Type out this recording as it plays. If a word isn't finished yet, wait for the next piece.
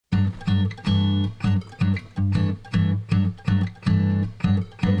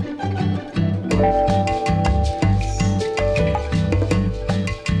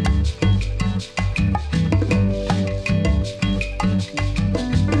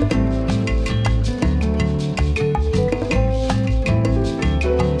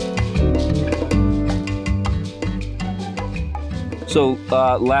So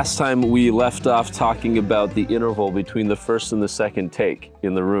last time we left off talking about the interval between the first and the second take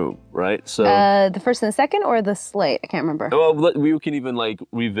in the room, right? So the first and the second, or the slate? I can't remember. Well, we can even like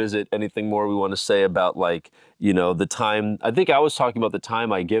revisit anything more we want to say about, like, you know, the time. I think I was talking about the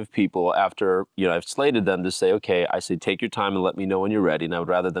time I give people after, you know, I've slated them to say, okay, I say take your time and let me know when you're ready. And I would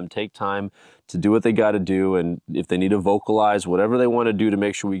rather them take time to do what they got to do, and if they need to vocalize, whatever they want to do to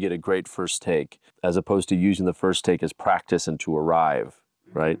make sure we get a great first take, as opposed to using the first take as practice and to arrive,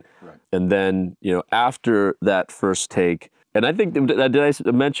 right? Right. And then, you know, after that first take, and I think, did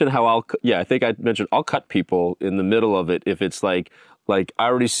I mention how I think I mentioned I'll cut people in the middle of it if it's like I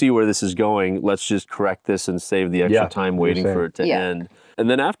already see where this is going, let's just correct this and save the extra time waiting for it to end. And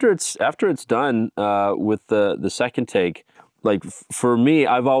then after it's done with the second take, like for me,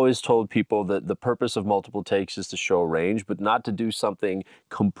 I've always told people that the purpose of multiple takes is to show range, but not to do something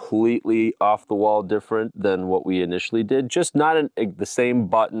completely off the wall different than what we initially did. Just not the same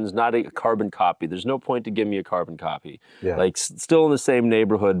buttons, not a carbon copy. There's no point to give me a carbon copy. Yeah. Like still in the same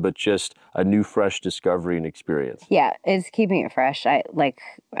neighborhood, but just a new, fresh discovery and experience. Yeah, it's keeping it fresh.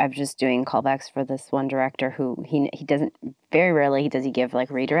 I'm just doing callbacks for this one director who he doesn't, very rarely does he give like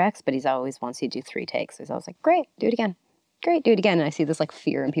redirects, but he's always wants you to do 3 takes. So he's always like, great, do it again. Great, do it again. And I see this like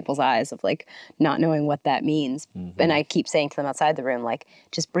fear in people's eyes of like not knowing what that means. Mm-hmm. And I keep saying to them outside the room, like,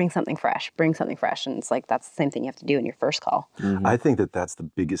 just bring something fresh, bring something fresh. And it's like, that's the same thing you have to do in your first call. Mm-hmm. I think that that's the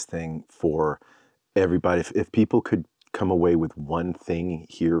biggest thing for everybody. If people could come away with one thing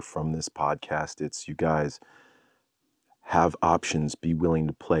here from this podcast, it's you guys have options, be willing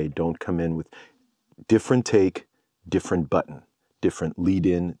to play. Don't come in with different take, different button, different lead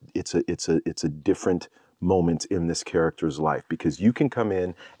in. It's a different moment in this character's life, because you can come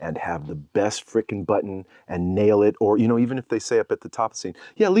in and have the best frickin' button and nail it, or, you know, even if they say up at the top of the scene,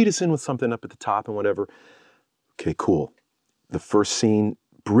 yeah, lead us in with something up at the top and whatever. Okay, cool. The first scene,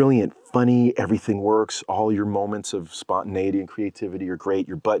 brilliant, funny, everything works, all your moments of spontaneity and creativity are great,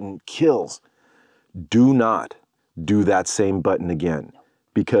 your button kills. Do not do that same button again.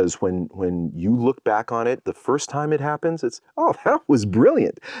 Because when you look back on it, the first time it happens, it's, oh, that was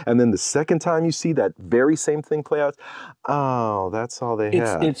brilliant. And then the second time you see that very same thing play out, oh, that's all they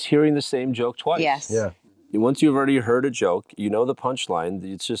have. It's hearing the same joke twice. Yes. Yeah. Once you've already heard a joke, you know the punchline,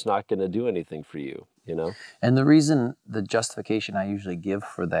 it's just not going to do anything for you, you know? And the reason, the justification I usually give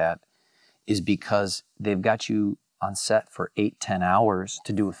for that is because they've got you on set for 8-10 hours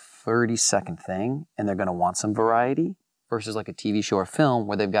to do a 30-second thing, and they're going to want some variety. Versus like a TV show or film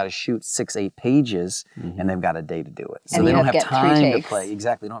where they've got to shoot 6-8 pages and they've got a day to do it. So they don't have time to play.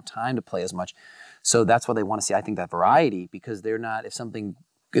 Exactly, they don't have time to play as much. So that's what they want to see. I think that variety, because they're not, if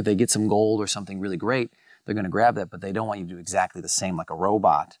they get some gold or something really great, they're going to grab that, but they don't want you to do exactly the same like a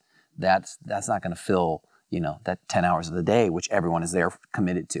robot. That's not going to fill, you know, that 10 hours of the day, which everyone is there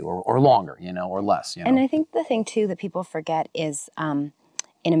committed to, or longer, you know, or less. You know? And I think the thing too that people forget is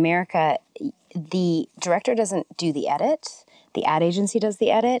in America, the director doesn't do the edit, the ad agency does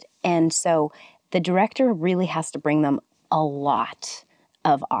the edit, and so the director really has to bring them a lot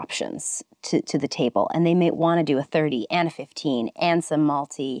of options to the table, and they may want to do a 30 and a 15 and some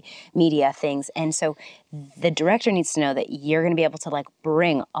multimedia things, and so the director needs to know that you're going to be able to like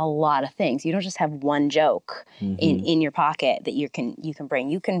bring a lot of things. You don't just have one joke in your pocket that you can bring.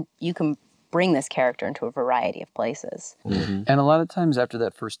 You can bring this character into a variety of places. Mm-hmm. And a lot of times after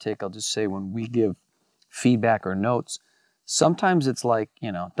that first take, I'll just say when we give feedback or notes, sometimes it's like,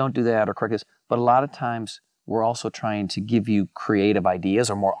 you know, don't do that or correct this, but a lot of times we're also trying to give you creative ideas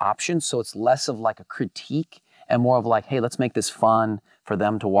or more options, so it's less of like a critique and more of like, hey, let's make this fun for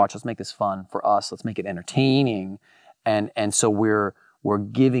them to watch, let's make this fun for us, let's make it entertaining, and so we're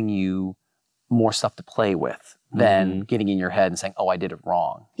giving you more stuff to play with than getting in your head and saying, oh, I did it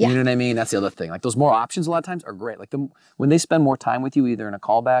wrong. Yeah. You know what I mean? That's the other thing. Like those more options a lot of times are great. Like when they spend more time with you, either in a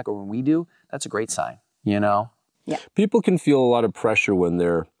callback or when we do, that's a great sign, you know? Yeah. People can feel a lot of pressure when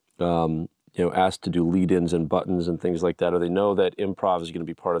they're you know, asked to do lead-ins and buttons and things like that, or they know that improv is going to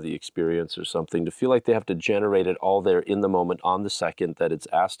be part of the experience or something, to feel like they have to generate it all there in the moment on the second that it's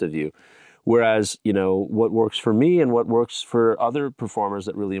asked of you. Whereas, you know, what works for me and what works for other performers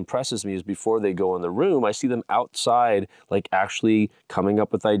that really impresses me is before they go in the room, I see them outside, like actually coming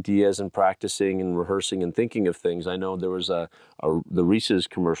up with ideas and practicing and rehearsing and thinking of things. I know there was the Reese's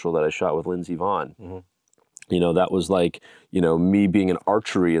commercial that I shot with Lindsey Vonn. Mm-hmm. You know, that was like, you know, me being an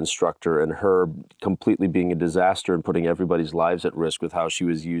archery instructor and her completely being a disaster and putting everybody's lives at risk with how she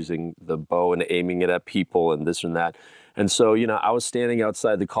was using the bow and aiming it at people and this and that. And so, you know, I was standing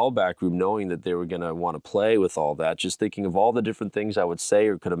outside the callback room knowing that they were going to want to play with all that, just thinking of all the different things I would say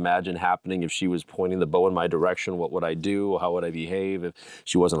or could imagine happening if she was pointing the bow in my direction. What would I do? How would I behave if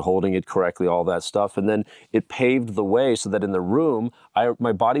she wasn't holding it correctly? All that stuff. And then it paved the way so that in the room,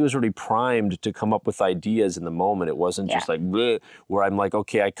 my body was already primed to come up with ideas in the moment. It wasn't just like, bleh, where I'm like,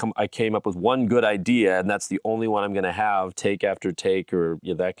 okay, I came up with one good idea and that's the only one I'm going to have take after take, or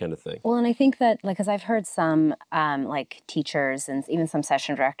that kind of thing. Well, and I think that, like, because I've heard some like teachers and even some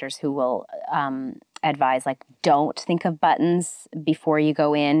session directors who will advise, like, don't think of buttons before you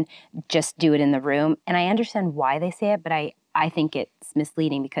go in, just do it in the room. And I understand why they say it, but I think it's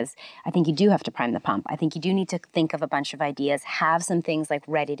misleading, because I think you do have to prime the pump. I think you do need to think of a bunch of ideas, have some things like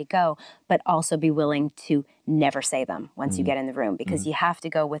ready to go, but also be willing to never say them once you get in the room, because you have to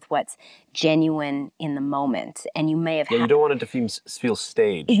go with what's genuine in the moment. And you may have you don't want it to feel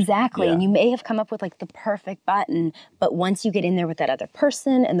staged. Exactly. Yeah. And you may have come up with like the perfect button, but once you get in there with that other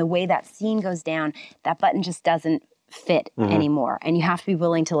person and the way that scene goes down, that button just doesn't fit anymore. And you have to be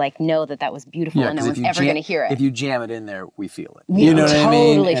willing to like know that that was beautiful and no one's ever going to hear it. If you jam it in there, we feel it. We know what I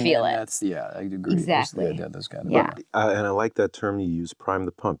mean? totally feel it. That's, I agree. Exactly. Those kind of Yeah. And I like that term you use, prime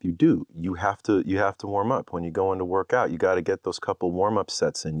the pump. You do. You have to warm up. When you go in to work out, you got to get those couple warm-up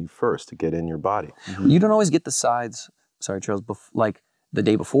sets in you first to get in your body. You don't always get the sides, sorry, Charles, like the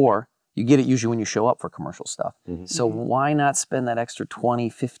day before. You get it usually when you show up for commercial stuff. So why not spend that extra 20,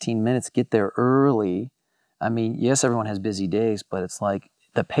 15 minutes, get there early? I mean, yes, everyone has busy days, but it's like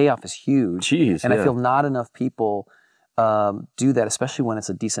the payoff is huge. Jeez, and I feel not enough people do that, especially when it's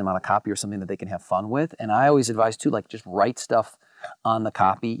a decent amount of copy or something that they can have fun with. And I always advise too, like just write stuff on the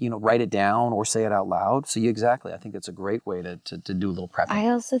copy, write it down or say it out loud. So I think it's a great way to do a little prepping. I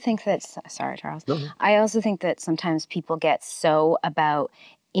also think that, sorry, Charles. No. I also think that sometimes people get so about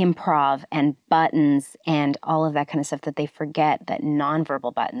improv and buttons and all of that kind of stuff that they forget that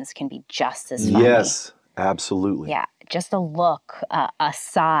nonverbal buttons can be just as funny. Yes. Absolutely. Yeah, just a look, a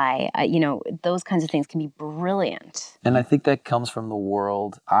sigh, those kinds of things can be brilliant. And I think that comes from the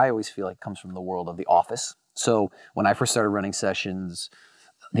world, I always feel like it comes from the world of The Office. So when I first started running sessions,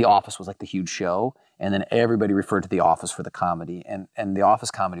 The Office was like the huge show, and then everybody referred to The Office for the comedy. And The Office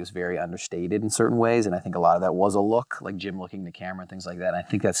comedy was very understated in certain ways, and I think a lot of that was a look, like Jim looking to camera and things like that. And I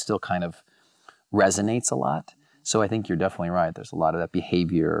think that still kind of resonates a lot. So I think you're definitely right. There's a lot of that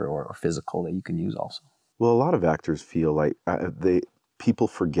behavior or physical that you can use also. Well, a lot of actors feel like people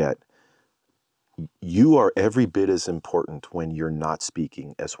forget you are every bit as important when you're not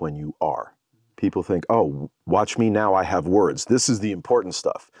speaking as when you are. People think, oh, watch me now, I have words. This is the important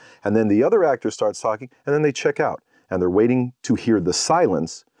stuff. And then the other actor starts talking, and then they check out. And they're waiting to hear the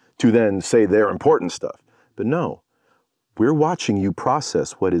silence to then say their important stuff. But no, we're watching you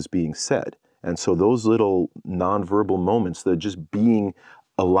process what is being said. And so those little nonverbal moments, that just being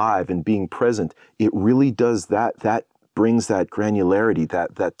alive and being present, it really does that brings that granularity,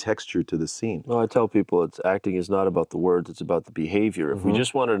 that texture to the scene. Well, I tell people acting is not about the words, it's about the behavior. If we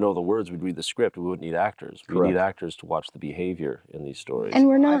just wanted to know the words, we'd read the script. We wouldn't need actors. We need actors to watch the behavior in these stories. And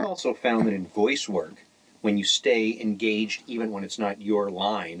we're not. I've also found that in voice work, when you stay engaged, even when it's not your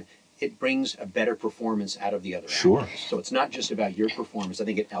line, it brings a better performance out of the other actors. So it's not just about your performance. I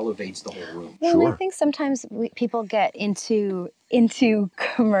think it elevates the whole room. Well, and I think sometimes people get into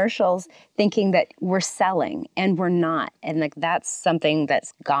commercials thinking that we're selling, and we're not. And like that's something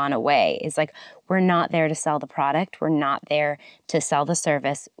that's gone away. It's like we're not there to sell the product. We're not there to sell the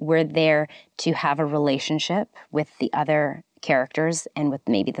service. We're there to have a relationship with the other characters and with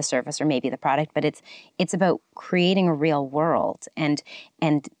maybe the service or maybe the product. But it's about creating a real world, and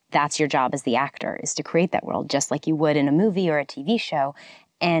that's your job as the actor, is to create that world just like you would in a movie or a TV show.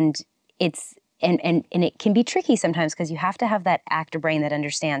 And it's and it can be tricky sometimes because you have to have that actor brain that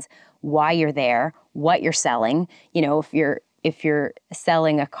understands why you're there, what you're selling. If you're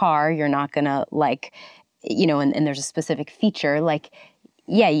selling a car, you're not gonna and there's a specific feature,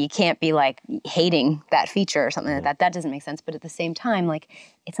 you can't be hating that feature or something like that. That doesn't make sense. But at the same time,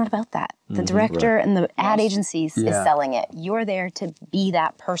 it's not about that. The director and the ad agencies is selling it. You're there to be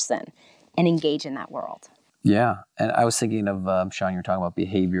that person and engage in that world. Yeah. And I was thinking of, Sean, you were talking about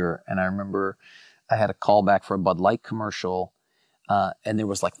behavior. And I remember I had a callback for a Bud Light commercial, and there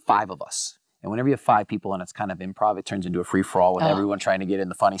was 5 of us. And whenever you have 5 people and it's kind of improv, it turns into a free-for-all with everyone trying to get in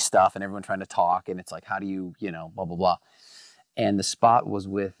the funny stuff and everyone trying to talk. And it's how do you, blah, blah, blah. And the spot was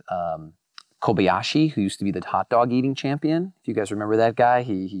with Kobayashi, who used to be the hot dog eating champion. If you guys remember that guy,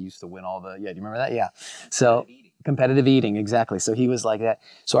 he used to win all the, do you remember that? Yeah. So competitive eating, exactly. So he was like that.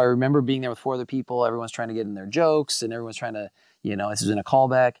 So I remember being there with 4 other people. Everyone's trying to get in their jokes and everyone's trying to, this is in a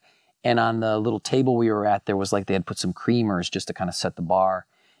callback. And on the little table we were at, there was like, they had put some creamers just to kind of set the bar.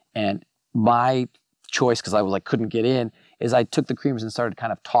 And my choice, because I was like, couldn't get in, is I took the creamers and started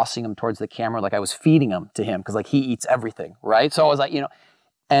kind of tossing them towards the camera like I was feeding them to him, because like he eats everything, right? So I was like, you know,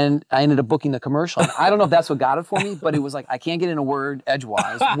 and I ended up booking the commercial. And I don't know if that's what got it for me, but it was like, I can't get in a word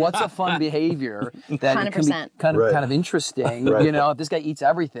edgewise. What's a fun behavior that 100%. can be kind of interesting? You know, if this guy eats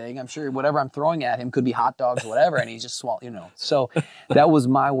everything, I'm sure whatever I'm throwing at him could be hot dogs or whatever, and he's just swallowing, you know. So that was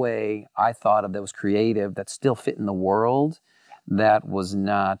my way I thought of that was creative, that still fit in the world, that was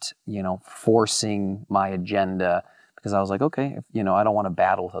not, you know, forcing my agenda. Because I was like, okay, you know, I don't want to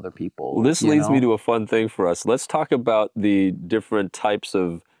battle with other people. Well, this leads me to a fun thing for us. Let's talk about the different types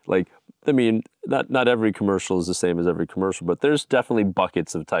of, like, I mean, not every commercial is the same as every commercial, but there's definitely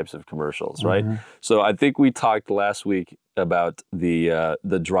buckets of types of commercials, right? So I think we talked last week about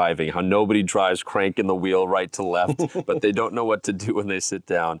the driving, how nobody drives cranking the wheel right to left, but they don't know what to do when they sit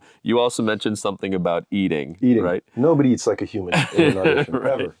down. You also mentioned something about eating, right? Nobody eats like a human in an audition,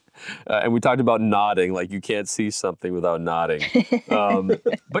 right. ever. And we talked about nodding, like you can't see something without nodding.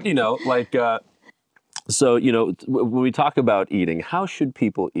 But, you know, like, so, you know, when we talk about eating, how should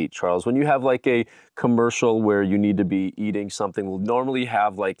people eat, Charles? When you have like a commercial where you need to be eating something, we'll normally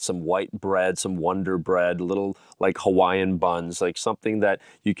have like some white bread, some Wonder Bread, little like Hawaiian buns, like something that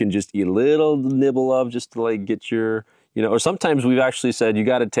you can just eat a little nibble of just to like get your, you know, or sometimes we've actually said you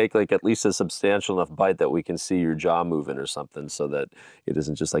got to take like at least a substantial enough bite that we can see your jaw moving or something, so that it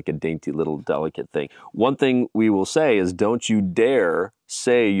isn't just like a dainty little delicate thing. One thing we will say is, don't you dare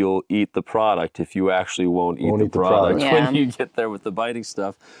say you'll eat the product if you actually won't eat the product when you get there with the biting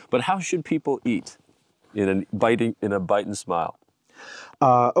stuff. But how should people eat in a bite and smile?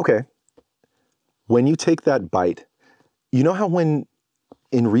 Okay. When you take that bite, you know how when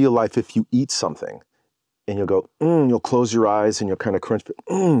in real life, if you eat something, and you'll go, you'll close your eyes and you'll kind of crunch,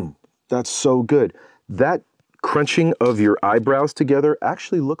 that's so good. That crunching of your eyebrows together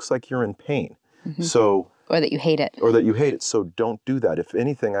actually looks like you're in pain. So, or that you hate it. Or that you hate it. So don't do that. If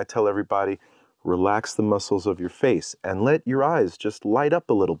anything, I tell everybody, relax the muscles of your face and let your eyes just light up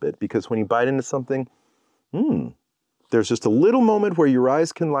a little bit, because when you bite into something, there's just a little moment where your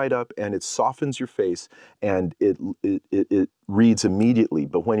eyes can light up and it softens your face and it reads immediately.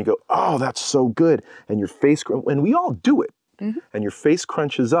 But when you go, oh, that's so good, and your face, and we all do it, and your face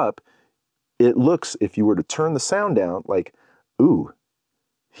crunches up, it looks, if you were to turn the sound down, like, ooh,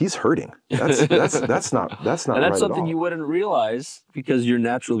 he's hurting. That's not and that's right something at all. you wouldn't realize, because your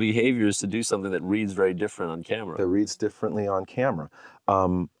natural behavior is to do something that reads very different on camera. That reads differently on camera.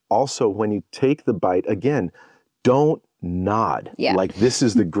 Also, when you take the bite, again, don't nod. Like this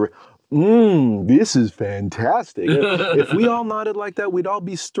is the great, this is fantastic. If we all nodded like that, we'd all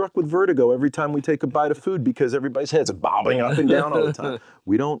be struck with vertigo every time we take a bite of food, because everybody's heads are bobbing up and down all the time.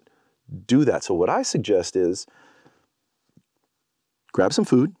 We don't do that. So what I suggest is grab some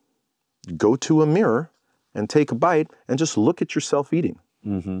food, go to a mirror and take a bite and just look at yourself eating.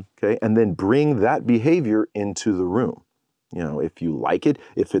 Okay, and then bring that behavior into the room. You know, if you like it,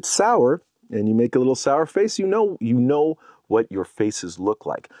 if it's sour, and you make a little sour face, you know what your faces look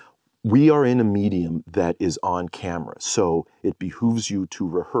like. We are in a medium that is on camera, so it behooves you to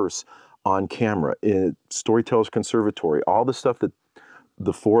rehearse on camera. In Storytellers Conservatory, all the stuff that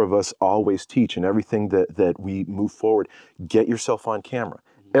the four of us always teach and everything that we move forward, get yourself on camera.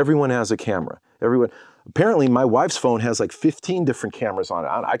 Everyone has a camera. Apparently my wife's phone has like 15 different cameras on it.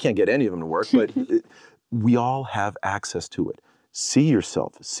 I can't get any of them to work, but we all have access to it. See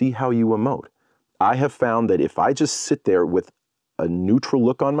yourself, see how you emote. I have found that if I just sit there with a neutral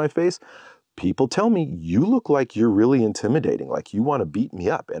look on my face, people tell me, you look like you're really intimidating, like you want to beat me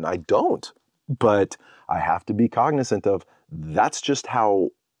up, and I don't. But I have to be cognizant of, that's just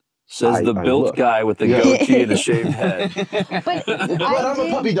how Says the built guy with the goatee and a shaved head. But I'm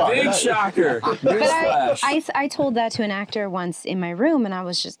a puppy dog. Big shocker. But I told that to an actor once in my room, and I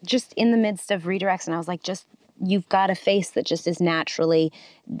was just in the midst of redirects, and I was like, you've got a face that just is naturally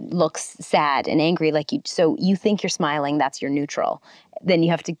looks sad and angry, so you think you're smiling, that's your neutral. Then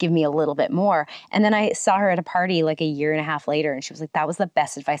you have to give me a little bit more. And then I saw her at a party like a year and a half later, and she was like, that was the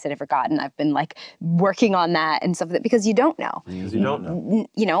best advice I'd ever gotten. I've been like working on that and stuff, because you don't know. Because you don't know.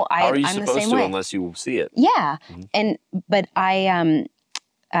 You know, How are you I'm supposed the same to way. unless you see it? Yeah. But I,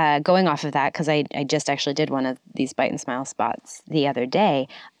 going off of that, because I just actually did one of these bite and smile spots the other day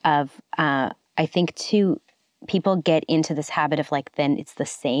of, I think too, people get into this habit of like, then it's the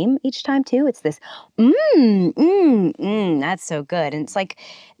same each time too. It's this, that's so good. And it's like,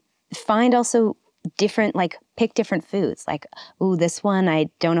 find also different, like pick different foods. Like, ooh, this one,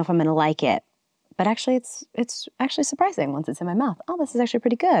 I don't know if I'm going to like it, but actually it's actually surprising once it's in my mouth. Oh, this is actually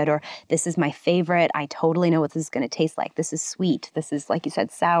pretty good. Or this is my favorite. I totally know what this is going to taste like. This is sweet. This is, like you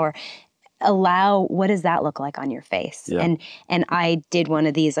said, sour. Allow, what does that look like on your face? Yeah. And I did one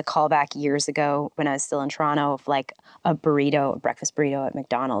of these, a callback years ago when I was still in Toronto, of like a burrito, a breakfast burrito at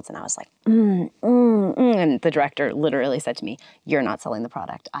McDonald's. And I was like, and the director literally said to me, "You're not selling the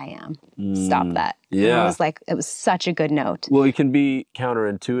product, I am. Stop that." And Yeah. I was like, it was such a good note. Well, it can be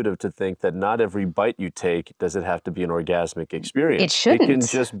counterintuitive to think that not every bite you take does it have to be an orgasmic experience. It shouldn't. It can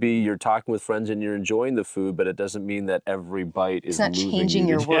just be you're talking with friends and you're enjoying the food, but it doesn't mean that every bite is It's not moving changing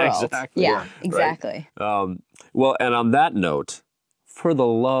you. your world. Yeah, exactly. Yeah, exactly. Well, and on that note, for the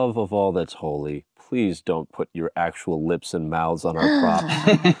love of all that's holy, please don't put your actual lips and mouths on our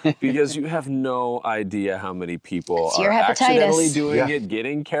props, because you have no idea how many people It's are your hepatitis. accidentally doing it,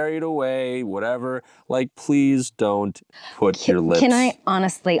 getting carried away, whatever. Like, please don't put your lips. Can I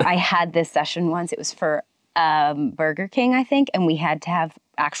honestly, I had this session once. It was for Burger King, I think, and we had to have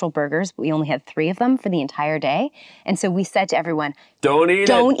actual burgers, but we only had 3 of them for the entire day. And so we said to everyone, Don't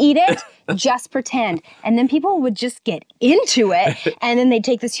eat it, just pretend. And then people would just get into it, and then they'd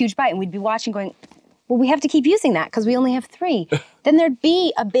take this huge bite, and we'd be watching going, well, we have to keep using that because we only have 3. Then there'd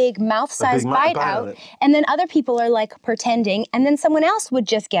be a big mouth-sized bite out, and then other people are like pretending, and then someone else would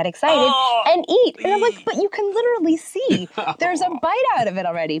just get excited and eat. And I'm like, but you can literally see there's a bite out of it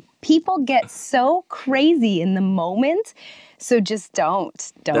already. People get so crazy in the moment. So just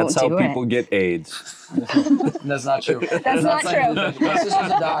don't That's how do it. people get AIDS. That's not true. That's not true. My sister's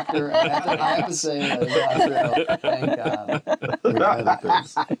a doctor. I have to say that is not true. Thank God.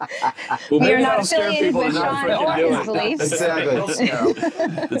 Well, We are maybe not that'll scare affiliated people with to not Sean freaking or do his it. beliefs.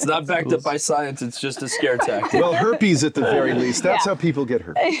 Exactly. It's not backed up by science. It's just a scare tactic. Well, herpes at the very least. That's how people get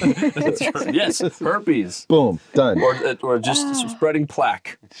hurt. Yes, herpes. Boom, done. Or just spreading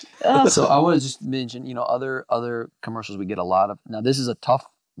plaque. So I want to just mention, other commercials we get a lot of. Now, this is a tough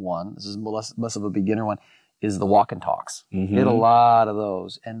one. This is less of a beginner one. Is the walk and talks. Get a lot of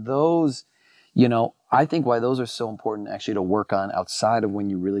those, and those, I think why those are so important actually to work on outside of when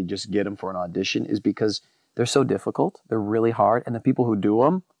you really just get them for an audition is because they're so difficult. They're really hard, and the people who do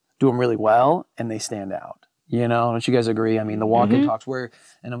them really well, and they stand out. Don't you guys agree? I mean, the walk and talks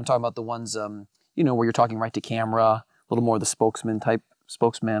and I'm talking about the ones, where you're talking right to camera, a little more of the spokesman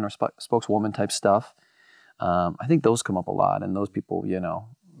or spokeswoman type stuff. I think those come up a lot, and those people, are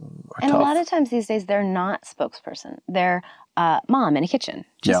And tough. a lot of times these days, they're not spokesperson. They're mom in a kitchen.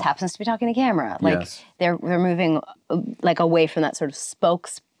 Just happens to be talking to camera. Like they're moving like away from that sort of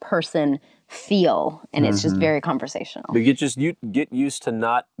spokesperson feel, and it's just very conversational. But you get used to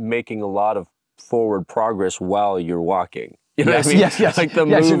not making a lot of forward progress while you're walking. You know what I mean? Yes. Like the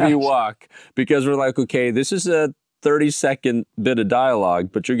movie walk, because we're like, okay, this is a 30-second bit of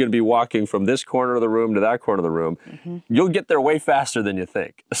dialogue, but you're going to be walking from this corner of the room to that corner of the room. You'll get there way faster than you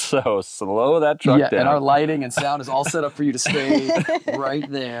think. So slow that truck down. And our lighting and sound is all set up for you to stay right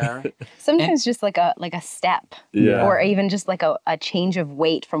there. Sometimes just like a step, or even just like a change of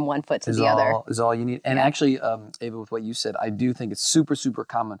weight from one foot to the other is all you need. And actually, Ava, with what you said, I do think it's super, super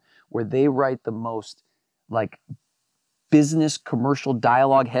common where they write the most like business commercial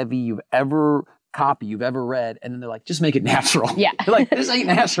dialogue heavy you've ever read, and then they're like, just make it natural. Yeah. They're like, this ain't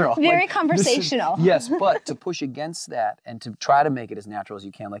natural. Very Like, conversational. Yes, but to push against that and to try to make it as natural as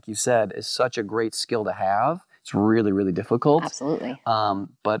you can, like you said, is such a great skill to have. It's really, really difficult. Absolutely.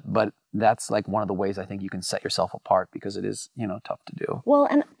 But that's like one of the ways I think you can set yourself apart because it is, tough to do. Well,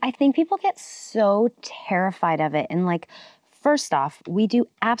 and I think people get so terrified of it. And like, first off, we do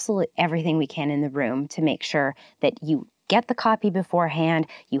absolutely everything we can in the room to make sure that you get the copy beforehand,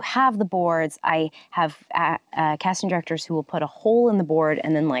 you have the boards. I have casting directors who will put a hole in the board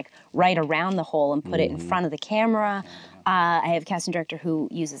and then like write around the hole and put it in front of the camera. I have a casting director who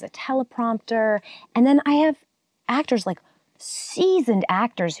uses a teleprompter. And then I have actors, like seasoned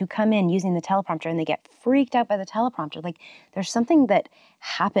actors, who come in using the teleprompter and they get freaked out by the teleprompter. Like there's something that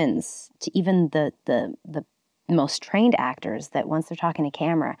happens to even the most trained actors that once they're talking to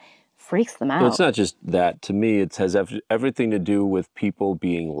camera, freaks them out. Well, it's not just that. To me, it has everything to do with people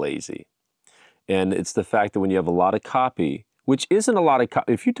being lazy. And it's the fact that when you have a lot of copy, which isn't a lot of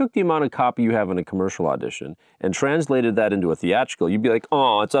copy, if you took the amount of copy you have in a commercial audition and translated that into a theatrical, you'd be like,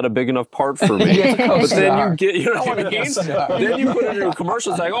 oh, it's not a big enough part for me. But then you get, you know what I mean? Then you put it into a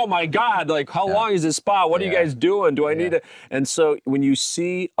commercial, it's like, oh my God, like how long is this spot? What are you guys doing? Do I need to? And so when you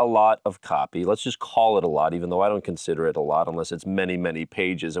see a lot of copy, let's just call it a lot, even though I don't consider it a lot unless it's many, many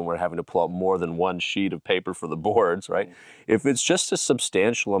pages and we're having to pull out more than one sheet of paper for the boards, right? If it's just a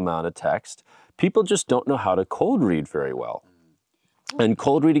substantial amount of text, people just don't know how to cold read very well. And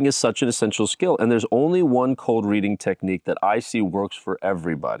cold reading is such an essential skill. And there's only one cold reading technique that I see works for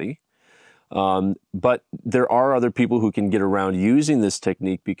everybody. But there are other people who can get around using this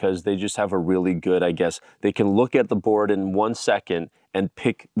technique because they just have a really good, I guess, they can look at the board in 1 second and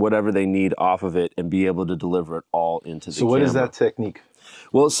pick whatever they need off of it and be able to deliver it all into the camera. So what is that technique?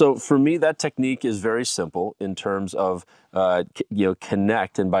 Well, so for me, that technique is very simple in terms of,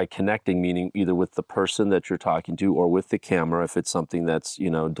 connect, and by connecting, meaning either with the person that you're talking to or with the camera, if it's something that's,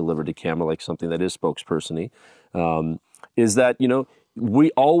 delivered to camera, like something that is spokesperson-y, is that,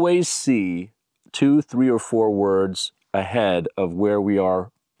 we always see 2, 3, or 4 words ahead of where we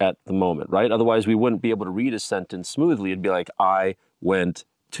are at the moment, right? Otherwise, we wouldn't be able to read a sentence smoothly. It'd be like, I went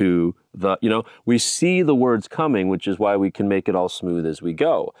to the, we see the words coming, which is why we can make it all smooth as we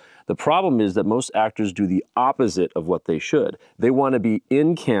go. The problem is that most actors do the opposite of what they should. They want to be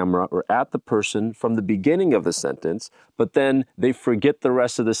in camera or at the person from the beginning of the sentence, but then they forget the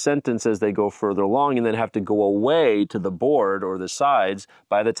rest of the sentence as they go further along and then have to go away to the board or the sides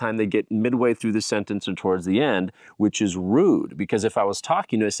by the time they get midway through the sentence or towards the end, which is rude. Because if I was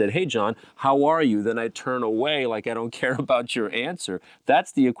talking to you, I said, hey, John, how are you? Then I turn away like I don't care about your answer.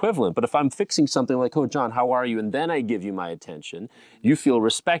 That's the equivalent. But if I'm fixing something like, oh, John, how are you? And then I give you my attention, you feel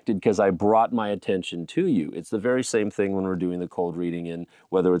respected because I brought my attention to you. It's the very same thing when we're doing the cold reading, and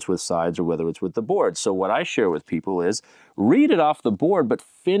whether it's with sides or whether it's with the board. So what I share with people is read it off the board, but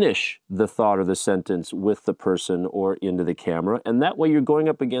finish the thought of the sentence with the person or into the camera. And that way you're going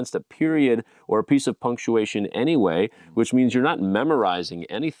up against a period or a piece of punctuation anyway, which means you're not memorizing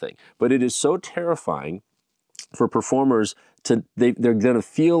anything. But it is so terrifying for performers they're going to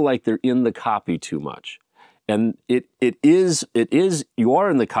feel like they're in the copy too much. And it is, you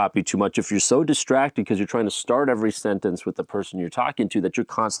are in the copy too much if you're so distracted because you're trying to start every sentence with the person you're talking to that you're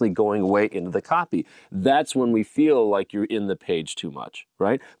constantly going away into the copy. That's when we feel like you're in the page too much,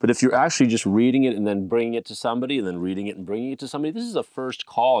 right? But if you're actually just reading it and then bringing it to somebody and then reading it and bringing it to somebody, this is a first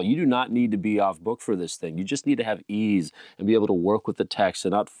call. You do not need to be off book for this thing. You just need to have ease and be able to work with the text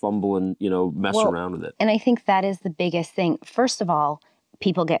and not fumble and, mess around with it. And I think that is the biggest thing. First of all,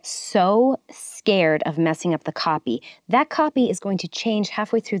 people get so scared of messing up the copy. That copy is going to change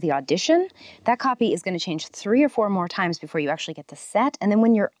halfway through the audition. That copy is going to change 3 or 4 more times before you actually get to set. And then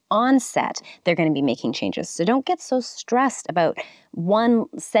when you're on set, they're going to be making changes. So don't get so stressed about one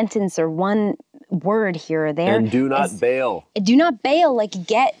sentence or one word here or there. And do not bail. Do not bail.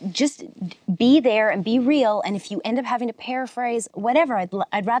 Just be there and be real. And if you end up having to paraphrase, whatever,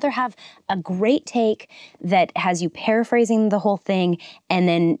 I'd rather have a great take that has you paraphrasing the whole thing, and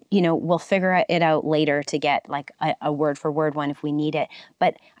then, we'll figure it out later to get like a word for word one if we need it.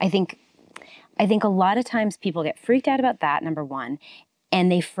 But I think a lot of times people get freaked out about that, number one, and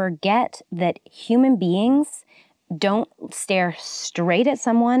they forget that human beings don't stare straight at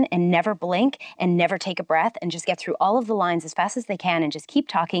someone and never blink and never take a breath and just get through all of the lines as fast as they can and just keep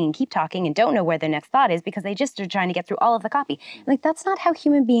talking and don't know where their next thought is because they just are trying to get through all of the copy. Like, that's not how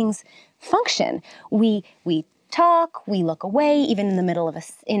human beings function. We talk, we look away, even in the middle of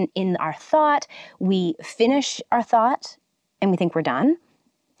in our thought, we finish our thought and we think we're done.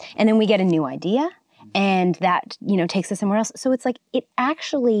 And then we get a new idea and that, takes us somewhere else. So it's like, it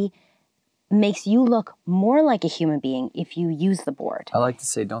actually makes you look more like a human being if you use the board. I like to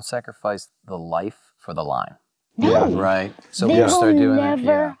say, don't sacrifice the life for the line. No. Yeah. Right? So They we'll will start doing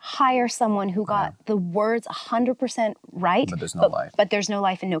never hire someone who got the words 100% right, But there's no life. But there's no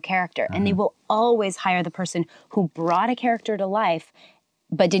life and no character. And they will always hire the person who brought a character to life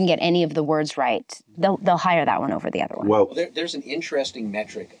but didn't get any of the words right. They'll hire that one over the other one. Well, There's an interesting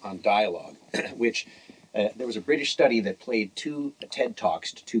metric on dialogue, which there was a British study that played 2 TED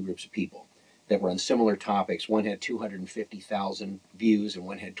Talks to 2 groups of people that were on similar topics. One had 250,000 views and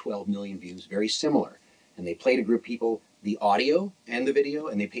one had 12 million views, very similar. And they played a group of people the audio and the video,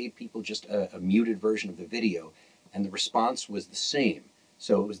 and they paid people just a muted version of the video, and the response was the same.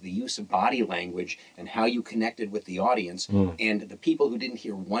 So it was the use of body language and how you connected with the audience, and the people who didn't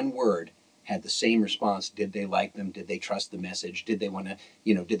hear one word had the same response. Did they like them? Did they trust the message? Did they want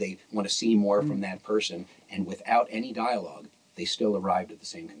to, see more from that person? And without any dialogue, they still arrived at the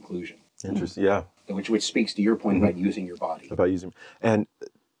same conclusion. interesting. Yeah. Which speaks to your point about using your body. And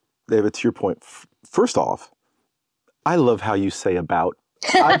David, to your point, first off, I love how you say about.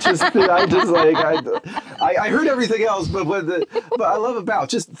 I heard everything else, but I love about.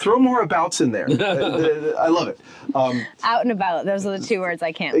 Just throw more abouts in there. I love it. Out and about. Those are the 2 words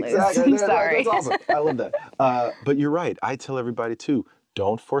I can't Exactly. lose. I'm sorry. That's awesome. I love that. But you're right. I tell everybody too,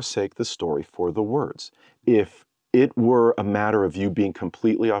 don't forsake the story for the words. If it were a matter of you being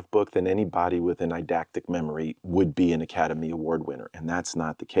completely off book, then anybody with an eidetic memory would be an Academy Award winner. And that's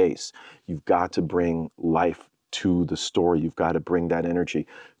not the case. You've got to bring life to the story. You've got to bring that energy.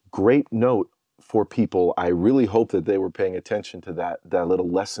 Great note for people. I really hope that they were paying attention to that little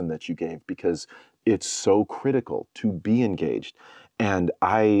lesson that you gave, because it's so critical to be engaged. And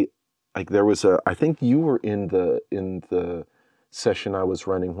I think you were in the session I was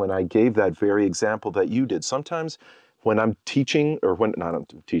running when I gave that very example that you did. Sometimes when I'm teaching, or when not I'm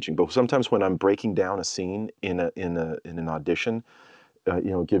teaching, but sometimes when I'm breaking down a scene in an audition,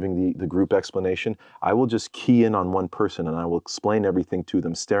 giving the group explanation, I will just key in on one person and I will explain everything to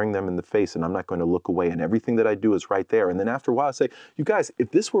them, staring them in the face, and I'm not going to look away, and everything that I do is right there. And then after a while I say, you guys,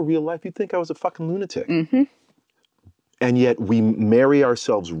 if this were real life, you'd think I was a fucking lunatic. Mm-hmm. And yet we marry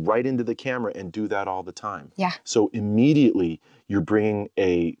ourselves right into the camera and do that all the time. Yeah. So immediately you're bringing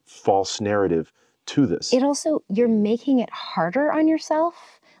a false narrative to this. It also, you're making it harder on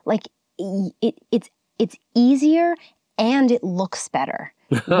yourself. Like it's easier and it looks better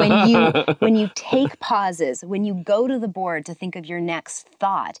when you take pauses, when you go to the board to think of your next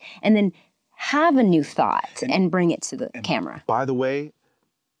thought, and then have a new thought and bring it to the camera. By the way,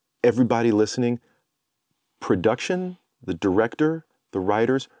 everybody listening, production, the director, the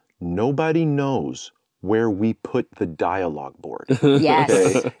writers, nobody knows where we put the dialogue board.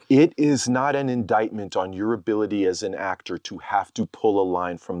 Yes. Okay? It is not an indictment on your ability as an actor to have to pull a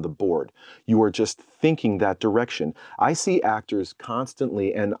line from the board. You are just thinking that direction. I see actors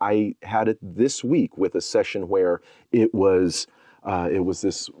constantly, and I had it this week with a session where it was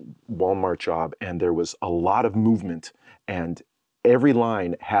this Walmart job, and there was a lot of movement, and every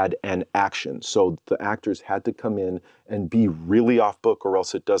line had an action. So the actors had to come in and be really off book, or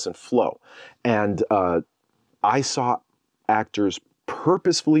else it doesn't flow. And I saw actors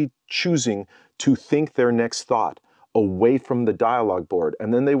purposefully choosing to think their next thought away from the dialogue board.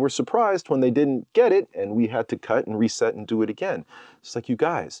 And then they were surprised when they didn't get it, and we had to cut and reset and do it again. It's like, you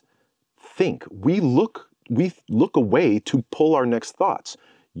guys, think. We look away to pull our next thoughts.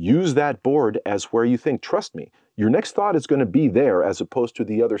 Use that board as where you think. Trust me, your next thought is going to be there as opposed to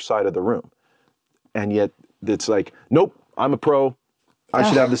the other side of the room. And yet it's like, nope, I'm a pro. I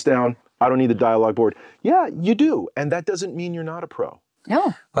should have this down. I don't need the dialogue board. Yeah, you do. And that doesn't mean you're not a pro.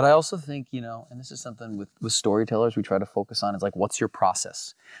 No. But I also think, and this is something with storytellers we try to focus on, is like, what's your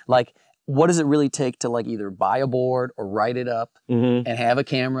process? Like, what does it really take to like either buy a board or write it up and have a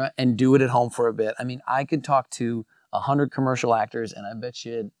camera and do it at home for a bit? I mean, I could talk to 100 commercial actors, and I bet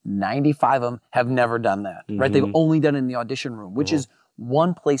you 95 of them have never done that, right? They've only done it in the audition room, which is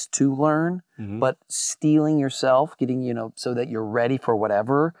one place to learn, but steeling yourself, getting, so that you're ready for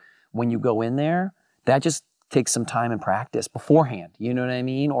whatever when you go in there, that just takes some time and practice beforehand, you know what I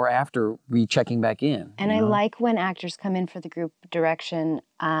mean? Or after rechecking back in. And I like when actors come in for the group direction,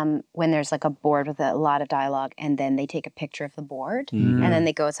 when there's like a board with a lot of dialogue, and then they take a picture of the board and then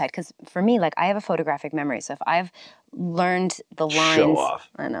they go outside. Because for me, like, I have a photographic memory. So if I've learned the lines. Show off.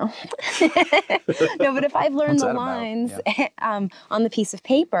 I know. No, but if I've learned the lines on the piece of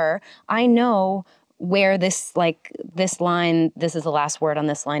paper, I know where this line, this is the last word on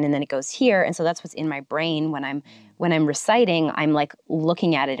this line, and then it goes here. And so that's what's in my brain when I'm reciting. I'm like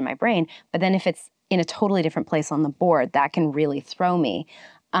looking at it in my brain. But then if it's in a totally different place on the board, that can really throw me.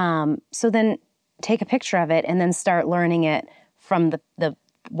 So then take a picture of it and then start learning it from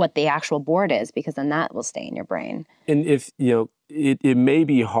what the actual board is, because then that will stay in your brain. And if, it may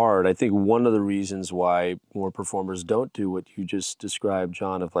be hard. I think one of the reasons why more performers don't do what you just described,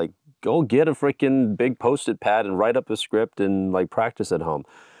 John, of like, go get a freaking big Post-it pad and write up a script and like practice at home.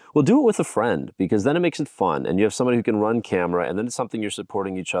 Well, do it with a friend, because then it makes it fun, and you have somebody who can run camera, and then it's something you're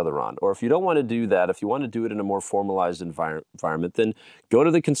supporting each other on. Or if you don't want to do that, if you want to do it in a more formalized environment, then go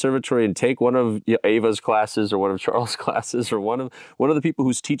to the conservatory and take one of Ava's classes or one of Charles' classes, or one of the people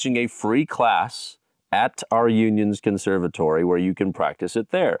who's teaching a free class at our union's conservatory where you can practice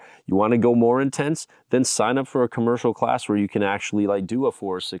it there. You want to go more intense? Then sign up for a commercial class where you can actually like do a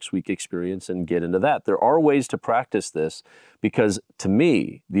 4 or 6 week experience and get into that. There are ways to practice this, because to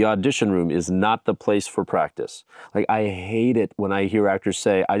me, the audition room is not the place for practice. Like, I hate it when I hear actors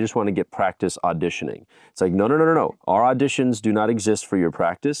say, I just want to get practice auditioning. It's like, no. Our auditions do not exist for your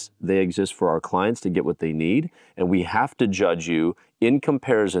practice. They exist for our clients to get what they need. And we have to judge you in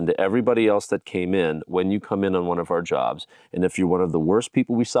comparison to everybody else that came in when you come in on one of our jobs. And if you're one of the worst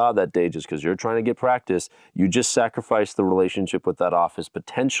people we saw that day just because you're trying to get practice, you just sacrifice the relationship with that office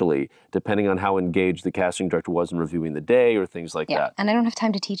potentially, depending on how engaged the casting director was in reviewing the day or things like that. And I don't have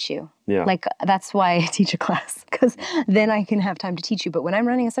time to teach you. Yeah. Like, that's why I teach a class, because then I can have time to teach you. But when I'm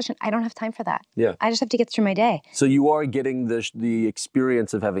running a session, I don't have time for that. Yeah. I just have to get through my day. So you are getting the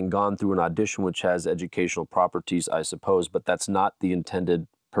experience of having gone through an audition, which has educational properties, I suppose, but that's not the intended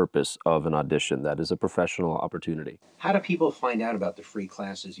purpose of an audition. That is a professional opportunity. How do people find out about the free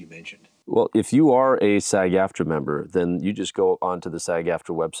classes you mentioned? Well, if you are a SAG-AFTRA member, then you just go onto the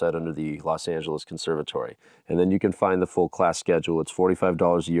SAG-AFTRA website under the Los Angeles Conservatory, and then you can find the full class schedule. It's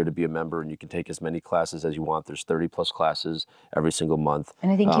 $45 a year to be a member, and you can take as many classes as you want. There's 30+ classes every single month.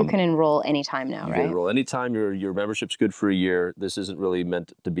 And I think you can enroll anytime now, You right? can enroll anytime. Your membership's good for a year. This isn't really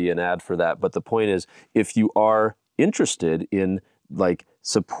meant to be an ad for that, but the point is, if you are interested in like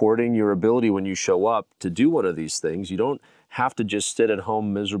supporting your ability when you show up to do one of these things, you don't have to just sit at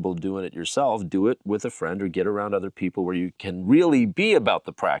home miserable doing it yourself. Do it with a friend or get around other people where you can really be about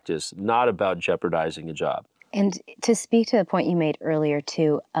the practice, not about jeopardizing a job. And to speak to the point you made earlier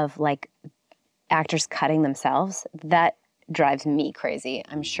too, of like actors cutting themselves, that drives me crazy.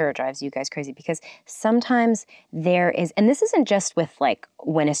 I'm sure it drives you guys crazy, because sometimes there is, and this isn't just with like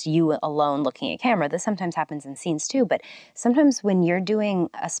when it's you alone looking at camera, this sometimes happens in scenes too, but sometimes when you're doing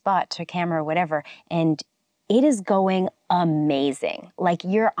a spot to camera or whatever, and it is going amazing, like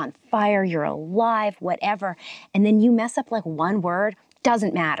you're on fire, you're alive, whatever, and then you mess up like one word,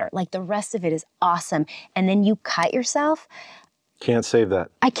 doesn't matter, like the rest of it is awesome, and then you cut yourself. Can't save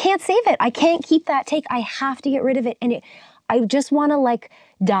that. I can't save it. I can't keep that take. I have to get rid of it. And I just want to like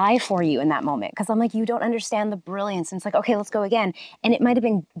die for you in that moment, because I'm like, you don't understand the brilliance. And it's like, okay, let's go again. And it might have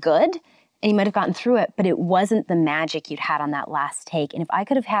been good and you might have gotten through it, but it wasn't the magic you'd had on that last take. And if I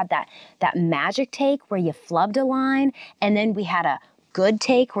could have had that magic take where you flubbed a line and then we had a good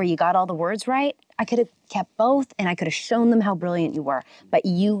take where you got all the words right, I could have kept both and I could have shown them how brilliant you were. But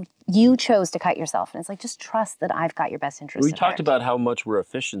you chose to cut yourself. And it's like, just trust that I've got your best interest We at talked heart. about how much we're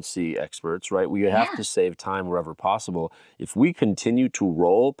efficiency experts, right? We have to save time wherever possible. If we continue to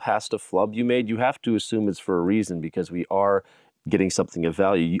roll past a flub you made, you have to assume it's for a reason, because we are getting something of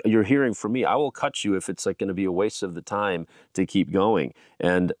value. You're hearing from me, I will cut you if it's like going to be a waste of the time to keep going.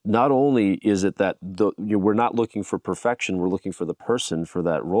 And not only is it that we're not looking for perfection, we're looking for the person for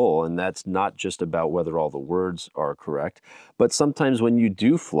that role. And that's not just about whether all the words are correct, but sometimes when you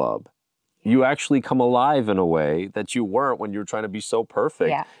do flub, you actually come alive in a way that you weren't when you're trying to be so perfect.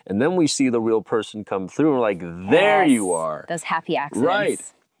 Yeah. And then we see the real person come through and we're like, there you are. Those happy accidents. Right.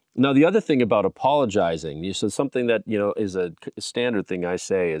 Now, the other thing about apologizing, so something that, is a standard thing I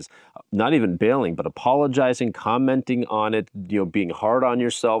say is not even bailing, but apologizing, commenting on it, being hard on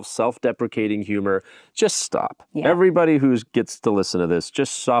yourself, self-deprecating humor, just stop. Yeah. Everybody who gets to listen to this,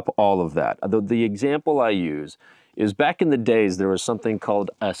 just stop all of that. The example I use is back in the days, there was something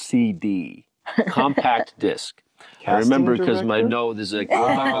called a CD, compact disc. I remember because there's a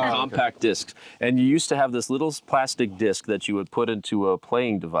compact disc, and you used to have this little plastic disc that you would put into a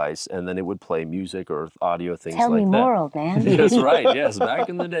playing device, and then it would play music or audio things Tell like that. me more, old man. That's right. Yes, back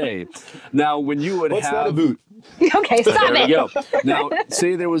in the day. Now, when you would What's have that a boot? Okay, stop there it. we go. Now,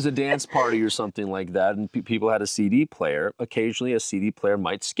 say there was a dance party or something like that, and people had a CD player. Occasionally, a CD player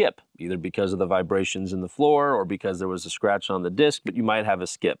might skip, either because of the vibrations in the floor or because there was a scratch on the disc, but you might have a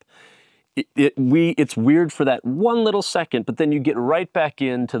skip. It's weird for that one little second, but then you get right back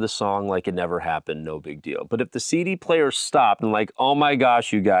into the song like it never happened, no big deal. But if the CD player stopped and like, oh my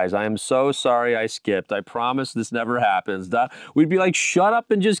gosh, you guys, I am so sorry I skipped. I promise this never happens. We'd be like, shut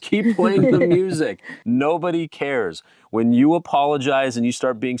up and just keep playing the music. Nobody cares. When you apologize and you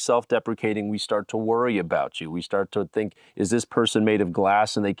start being self-deprecating, we start to worry about you. We start to think, is this person made of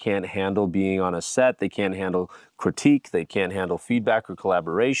glass and they can't handle being on a set? They can't handle critique. They can't handle feedback or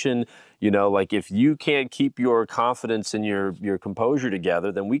collaboration. Like if you can't keep your confidence and your composure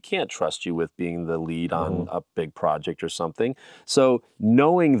together, then we can't trust you with being the lead on a big project or something. So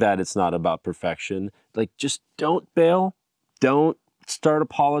knowing that it's not about perfection, like just don't bail. Don't start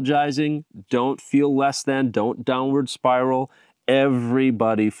apologizing. Don't feel less than. Don't downward spiral.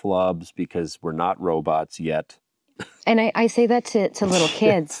 Everybody flubs because we're not robots yet. And I say that to little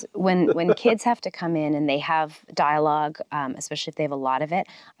kids. When kids have to come in and they have dialogue, especially if they have a lot of it,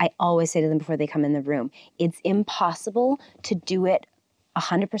 I always say to them before they come in the room, it's impossible to do it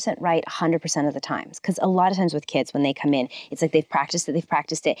 100% right 100% of the times. Because a lot of times with kids, when they come in, it's like they've practiced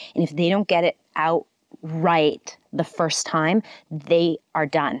it. And if they don't get it out right the first time, they are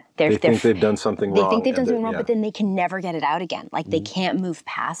done. They think they've done something wrong. They think they've done something wrong, but then they can never get it out again. Like they can't move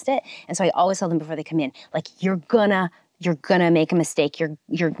past it. And so I always tell them before they come in, like you're gonna make a mistake.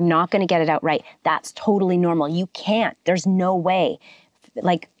 You're not gonna get it out right. That's totally normal. You can't. There's no way.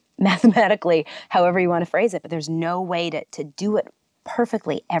 Like mathematically, however you want to phrase it, but there's no way to do it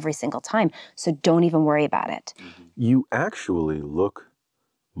perfectly every single time. So don't even worry about it. You actually look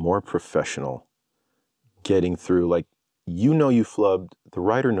more professional getting through, like, you know you flubbed, the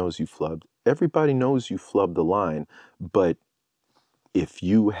writer knows you flubbed, everybody knows you flubbed the line, but if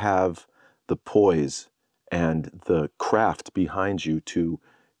you have the poise and the craft behind you to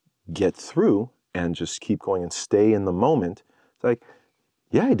get through and just keep going and stay in the moment, it's like,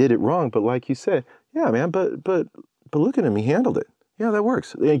 yeah, I did it wrong, but like you said, yeah, man, but look at him, he handled it. Yeah, that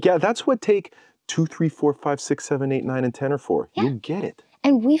works. Yeah, that's what take 2, 3, 4, 5, 6, 7, 8, 9, and 10 are for. Yeah. You'll get it.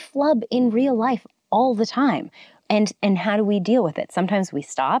 And we flub in real life all the time. And how do we deal with it? Sometimes we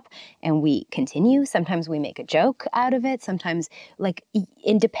stop and we continue. Sometimes we make a joke out of it. Sometimes, like,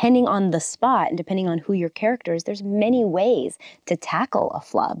 depending on the spot and depending on who your character is, there's many ways to tackle a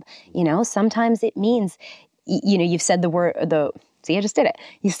flub. You know, sometimes it means, you know, you've said the word, see, I just did it.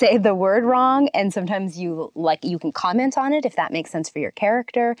 You say the word wrong, and sometimes you can comment on it if that makes sense for your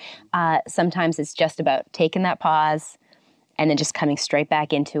character. Sometimes it's just about taking that pause and then just coming straight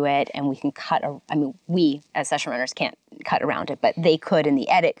back into it, and we can we as session runners can't cut around it, but they could in the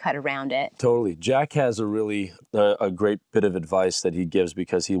edit cut around it. Totally. Jack has a really a great bit of advice that he gives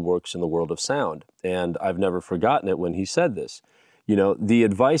because he works in the world of sound, and I've never forgotten it when he said this. You know, the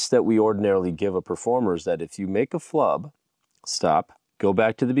advice that we ordinarily give a performer is that if you make a flub, stop, go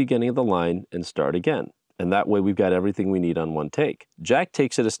back to the beginning of the line, and start again. And that way we've got everything we need on one take. Jack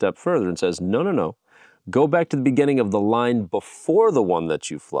takes it a step further and says, no. Go back to the beginning of the line before the one that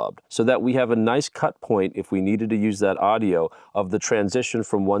you flubbed, so that we have a nice cut point if we needed to use that audio of the transition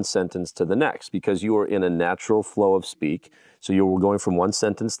from one sentence to the next, because you are in a natural flow of speak. So you were going from one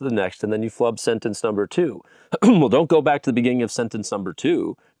sentence to the next, and then you flubbed sentence number 2. Well, don't go back to the beginning of sentence number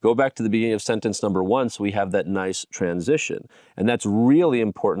 2. Go back to the beginning of sentence number 1 so we have that nice transition. And that's really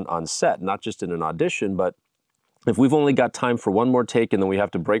important on set, not just in an audition, but if we've only got time for one more take and then we have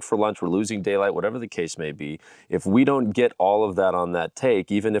to break for lunch, we're losing daylight, whatever the case may be, if we don't get all of that on that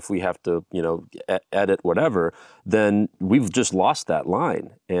take, even if we have to, you know, edit whatever, then we've just lost that line.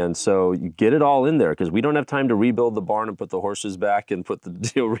 And so you get it all in there, because we don't have time to rebuild the barn and put the horses back and put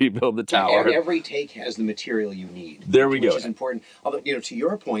the, you know, rebuild the tower. Every take has the material you need. There we go. Which is important. Although, you know, to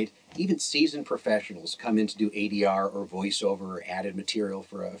your point, even seasoned professionals come in to do ADR or voiceover or added material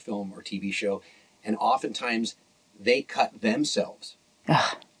for a film or TV show, and oftentimes they cut themselves.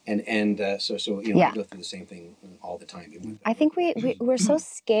 Ugh. And so you know, yeah. we go through the same thing all the time. I think we're so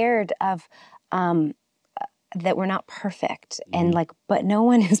scared of that we're not perfect, and but no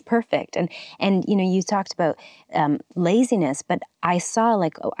one is perfect. And you know, you talked about laziness, but I saw,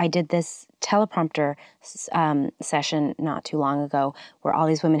 I did this teleprompter session not too long ago where all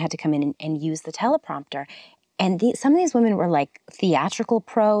these women had to come in and use the teleprompter. And some of these women were like theatrical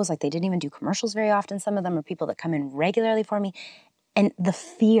pros, like they didn't even do commercials very often. Some of them are people that come in regularly for me. And the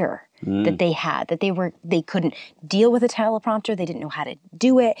fear that they had, that they couldn't deal with a teleprompter, they didn't know how to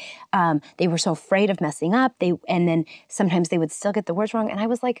do it. They were so afraid of messing up. And then sometimes they would still get the words wrong. And I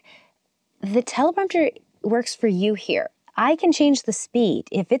was like, the teleprompter works for you here. I can change the speed.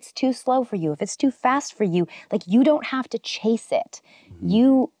 If it's too slow for you, if it's too fast for you, like, you don't have to chase it.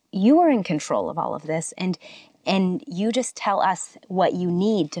 You are in control of all of this, and you just tell us what you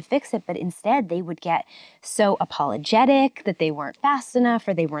need to fix it. But instead, they would get so apologetic that they weren't fast enough,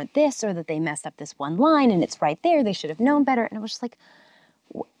 or they weren't this, or that they messed up this one line and it's right there, they should have known better. And I was just like,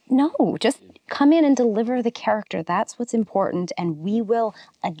 no, just come in and deliver the character. That's what's important, and we will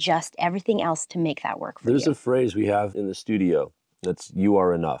adjust everything else to make that work for you. There's a phrase we have in the studio that's "you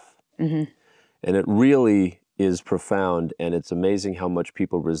are enough." And it really is profound, and it's amazing how much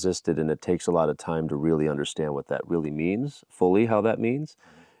people resist it, and it takes a lot of time to really understand what that really means, fully how that means.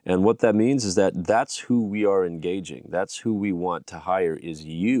 And what that means is that that's who we are engaging. That's who we want to hire, is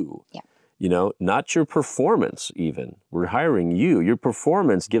you. Yeah. You know, not your performance even. We're hiring you. Your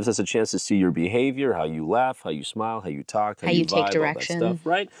performance gives us a chance to see your behavior, how you laugh, how you smile, how you talk, how you vibe, take direction. all that stuff,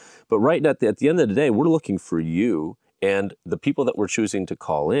 right? But right at the end of the day, we're looking for you. And the people that we're choosing to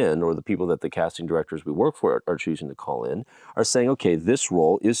call in, or the people that the casting directors we work for are choosing to call in, are saying, okay, this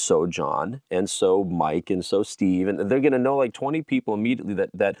role is so John, and so Mike, and so Steve, and they're going to know like 20 people immediately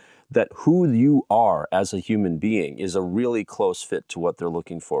that who you are as a human being is a really close fit to what they're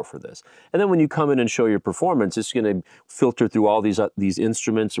looking for this. And then when you come in and show your performance, it's going to filter through all these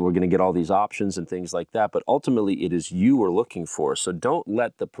instruments, and we're going to get all these options and things like that. But ultimately, it is you we're looking for. So don't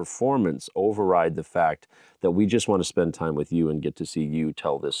let the performance override the fact that we just want to spend time with you and get to see you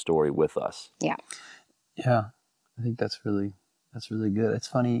tell this story with us. Yeah. Yeah, I think that's really good. It's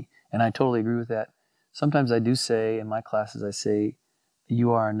funny, and I totally agree with that. Sometimes I do say in my classes, I say,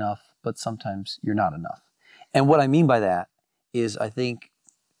 you are enough, but sometimes you're not enough. And what I mean by that is I think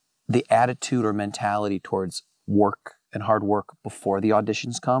the attitude or mentality towards work and hard work before the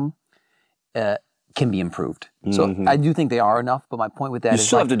auditions come can be improved. So I do think they are enough, but my point with that is you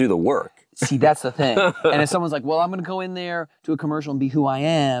still have to do the work. See, that's the thing. And if someone's like, well, I'm going to go in there to a commercial and be who I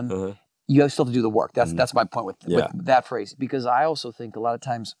am, you still have to do the work. That's my point with that phrase. Because I also think a lot of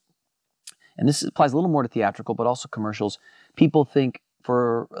times, and this applies a little more to theatrical, but also commercials, people think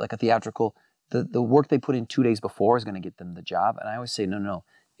for like a theatrical, the work they put in 2 days before is going to get them the job. And I always say, no,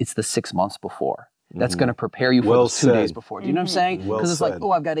 it's the 6 months before. That's going to prepare you for those 2 days before. Do you know what I'm saying? Because it's like,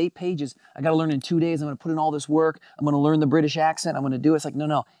 oh, I've got 8 pages. I got to learn in 2 days. I'm going to put in all this work. I'm going to learn the British accent. I'm going to do it. It's like,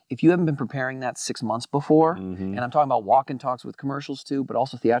 no. If you haven't been preparing that 6 months before, and I'm talking about walk and talks with commercials too, but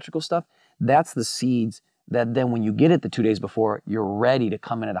also theatrical stuff, that's the seeds that then when you get it the 2 days before, you're ready to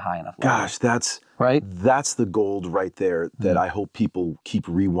come in at a high enough level. Gosh, that's the gold right there that I hope people keep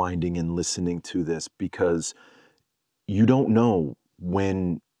rewinding and listening to this, because you don't know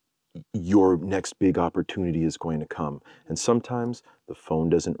when your next big opportunity is going to come. And sometimes the phone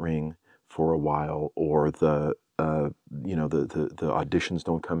doesn't ring for a while, or the auditions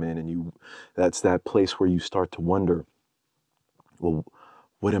don't come in, and that's that place where you start to wonder, well,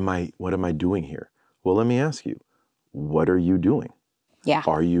 what am I doing here? Well, let me ask you, what are you doing? Yeah.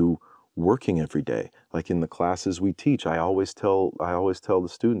 Are you working every day? Like in the classes we teach, I always tell the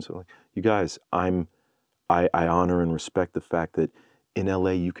students, I'm like, you guys, I honor and respect the fact that in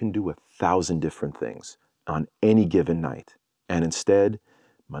LA, you can do 1,000 different things on any given night. And instead,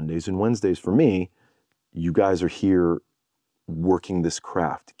 Mondays and Wednesdays for me, you guys are here working this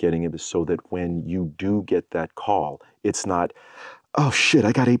craft, getting it so that when you do get that call, it's not, oh shit,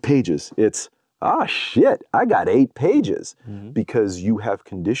 I got 8 pages. It's, ah shit, I got 8 pages. Because you have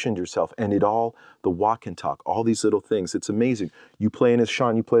conditioned yourself, and the walk and talk, all these little things, it's amazing. You play in as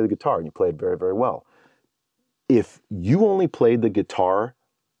Sean, you play the guitar, and you play it very, very well. If you only played the guitar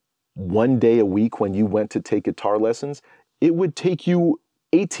 1 day a week when you went to take guitar lessons, it would take you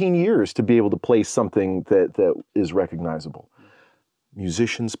 18 years to be able to play something that is recognizable.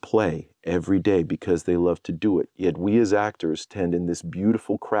 Musicians play every day because they love to do it. Yet we as actors tend, in this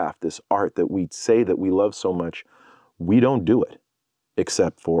beautiful craft, this art that we say that we love so much, we don't do it,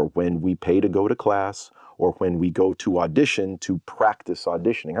 except for when we pay to go to class, or when we go to audition to practice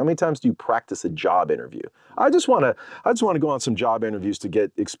auditioning. How many times do you practice a job interview? I just want to go on some job interviews to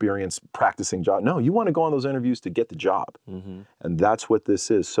get experience practicing job. No, you want to go on those interviews to get the job. And that's what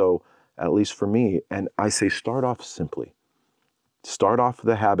this is. So at least for me, and I say start off simply. Start off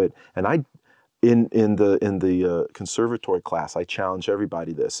with a habit. And in the conservatory class, I challenge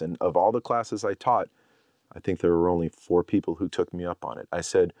everybody this. And of all the classes I taught, I think there were only 4 people who took me up on it. I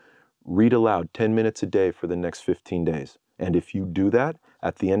said, read aloud 10 minutes a day for the next 15 days. And if you do that,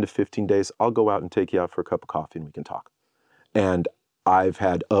 at the end of 15 days, I'll go out and take you out for a cup of coffee and we can talk. And I've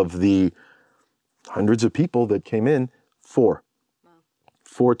had, of the hundreds of people that came in, 4.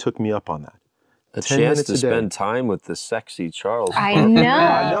 4 took me up on that. A chance to spend time with the sexy Charles. I know.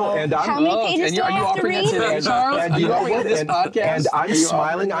 I know. And how many pages do I have to read? And you know what? And I'm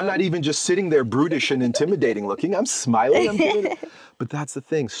smiling. I'm not even just sitting there brutish and intimidating looking. I'm smiling. But that's the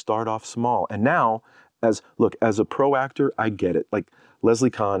thing. Start off small. And now, as a pro actor, I get it. Like Leslie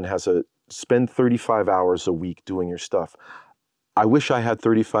Kahn spend 35 hours a week doing your stuff. I wish I had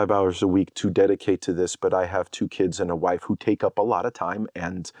 35 hours a week to dedicate to this, but I have 2 kids and a wife who take up a lot of time,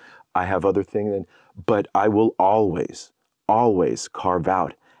 and I have other things. But I will always carve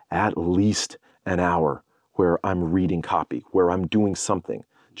out at least an hour where I'm reading copy, where I'm doing something.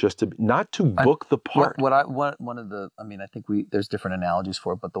 Just not to book the part. I think there's different analogies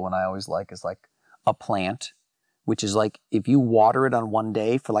for it, but the one I always like is like a plant which is like if you water it on one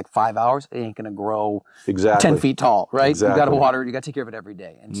day for like 5 hours, it ain't gonna grow Exactly. 10 feet tall, right? Exactly. You gotta water it, you gotta take care of it every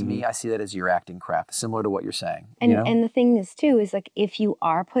day. And to me, I see that as your acting craft, similar to what you're saying. And you know? and the thing is too is like if you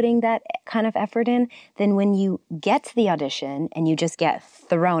are putting that kind of effort in, then when you get to the audition and you just get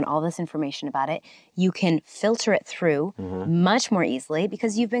thrown all this information about it, you can filter it through much more easily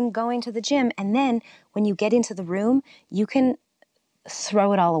because you've been going to the gym. And then when you get into the room, you can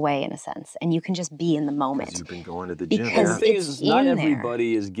throw it all away in a sense, and you can just be in the moment. You've been going to the gym. Because The thing it's is, not in there.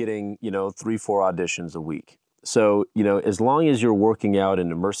 everybody is getting, 3-4 auditions a week. So, as long as you're working out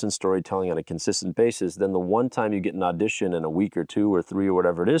and immersed in storytelling on a consistent basis, then the one time you get an audition in a week or 2 or 3 or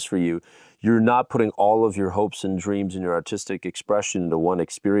whatever it is for you, you're not putting all of your hopes and dreams and your artistic expression into one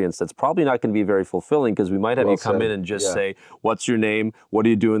experience. That's probably not going to be very fulfilling because we might have you come in and just say, what's your name? What are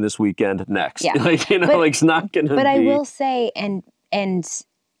you doing this weekend? Next. Yeah. It's not going to be. But I will say, and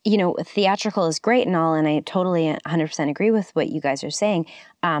theatrical is great and all, and I totally 100% agree with what you guys are saying.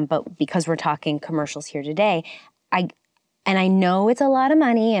 But because we're talking commercials here today, I know it's a lot of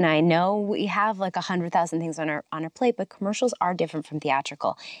money, and I know we have like 100,000 things on our plate, but commercials are different from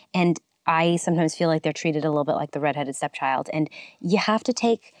theatrical. And I sometimes feel like they're treated a little bit like the redheaded stepchild. And you have to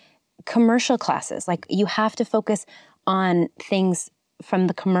take commercial classes. Like you have to focus on things from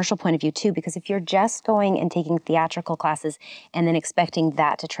the commercial point of view too, because if you're just going and taking theatrical classes and then expecting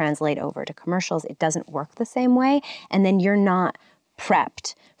that to translate over to commercials, it doesn't work the same way. And then you're not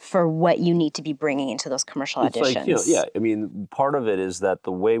prepped for what you need to be bringing into those commercial auditions. Like, part of it is that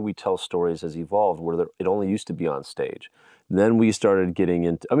the way we tell stories has evolved, where it only used to be on stage. Then we started getting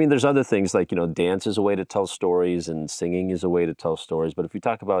into, there's other things like, dance is a way to tell stories and singing is a way to tell stories. But if we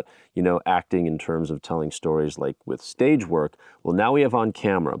talk about, acting in terms of telling stories like with stage work, well, now we have on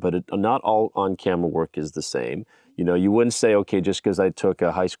camera, but not all on camera work is the same. You wouldn't say, okay, just because I took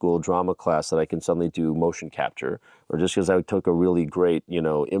a high school drama class that I can suddenly do motion capture, or just because I took a really great,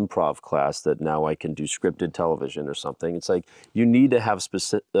 improv class that now I can do scripted television or something. It's like you need to have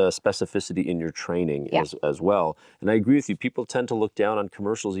specificity in your training as well. And I agree with you. People tend to look down on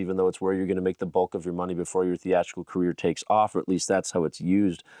commercials, even though it's where you're going to make the bulk of your money before your theatrical career takes off, or at least that's how it's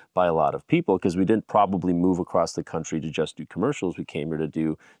used by a lot of people, because we didn't probably move across the country to just do commercials. We came here to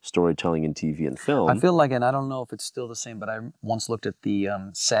do storytelling in TV and film. I feel like, and I don't know if it's still the same, but I once looked at the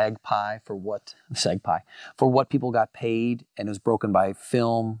SAG pie for what people got paid, and it was broken by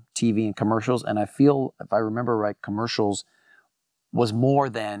film, TV, and commercials. And I feel, if I remember right, commercials was more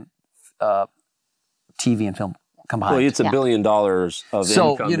than TV and film combined. Well, it's $1 billion of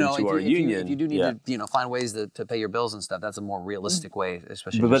income into our union. If you do need to find ways to pay your bills and stuff, that's a more realistic way,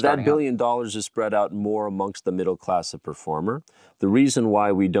 especially. But that $1 billion is spread out more amongst the middle class of performer. The reason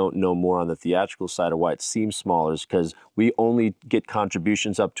why we don't know more on the theatrical side, or why it seems smaller, is because we only get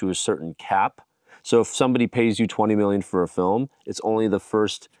contributions up to a certain cap. So if somebody pays you $20 million for a film, it's only the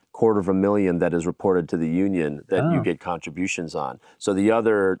first $250,000 that is reported to the union that you get contributions on. So the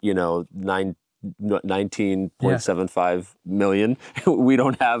other, 19.75 million we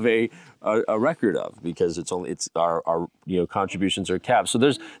don't have a record of, because it's our contributions are capped. So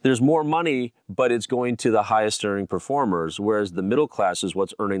there's more money, but it's going to the highest earning performers, whereas the middle class is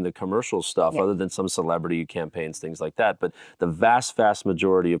what's earning the commercial stuff, other than some celebrity campaigns, things like that. But the vast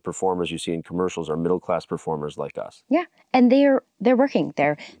majority of performers you see in commercials are middle class performers like us. Yeah, and they're working.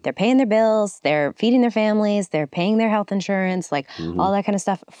 They're paying their bills. They're feeding their families. They're paying their health insurance, like all that kind of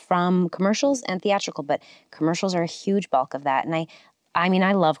stuff from commercials and theatrical. But commercials are a huge bulk of that, and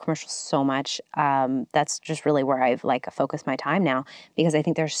I love commercials so much. That's just really where I've focused my time now, because I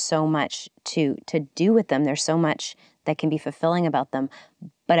think there's so much to do with them. There's so much that can be fulfilling about them.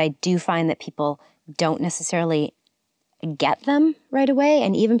 But I do find that people don't necessarily get them right away.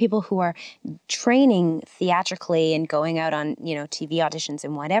 And even people who are training theatrically and going out on, TV auditions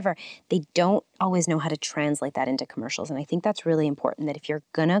and whatever, they don't always know how to translate that into commercials. And I think that's really important, that if you're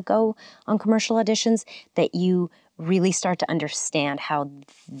gonna go on commercial auditions, that you really start to understand how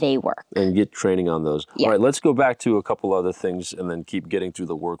they work. And get training on those. Yeah. All right, let's go back to a couple other things and then keep getting through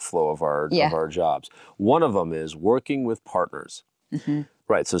the workflow of our jobs. One of them is working with partners.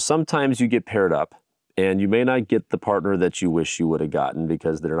 Right, so sometimes you get paired up, and you may not get the partner that you wish you would have gotten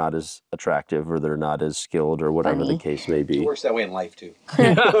because they're not as attractive, or they're not as skilled, or whatever the case may be. It works that way in life too.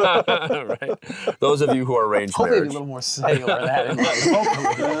 Right. Those of you who are arranged marriage. Hopefully a little more say over that in life.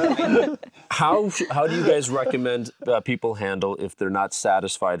 How do you guys recommend people handle if they're not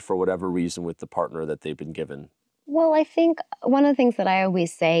satisfied for whatever reason with the partner that they've been given? Well, I think one of the things that I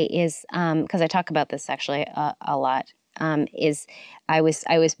always say is, because I talk about this actually a lot, is I was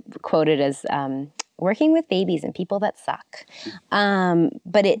quoted as working with babies and people that suck.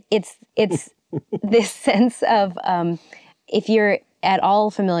 But it's this sense of if you're at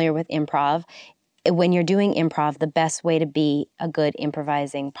all familiar with improv, when you're doing improv, the best way to be a good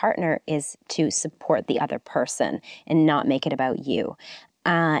improvising partner is to support the other person and not make it about you.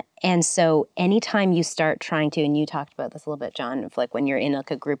 And so anytime you start trying to, and you talked about this a little bit, John, of like when you're in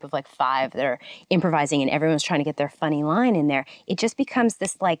like a group of like 5 that are improvising and everyone's trying to get their funny line in there, it just becomes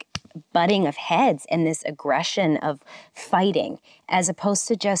this like butting of heads and this aggression of fighting as opposed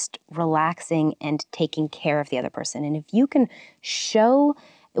to just relaxing and taking care of the other person. And if you can show,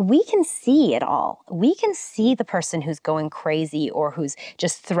 we can see it all. We can see the person who's going crazy or who's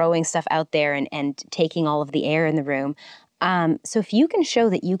just throwing stuff out there and taking all of the air in the room. So if you can show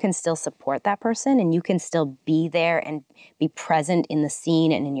that you can still support that person and you can still be there and be present in the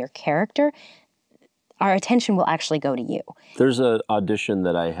scene and in your character, our attention will actually go to you. There's an audition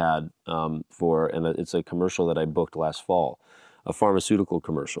that I had for, and it's a commercial that I booked last fall, a pharmaceutical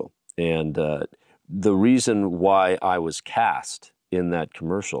commercial. And the reason why I was cast in that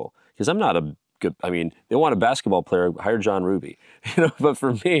commercial, because I'm not a good, I mean, they want a basketball player, hire John Ruby, you know, but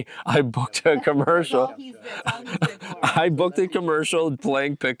for me, I booked a commercial. I booked a commercial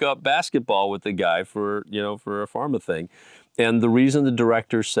playing pickup basketball with the guy for, you know, for a pharma thing. And the reason the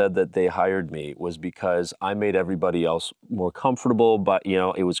director said that they hired me was because I made everybody else more comfortable, but, you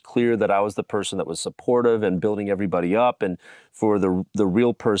know, it was clear that I was the person that was supportive and building everybody up. And for the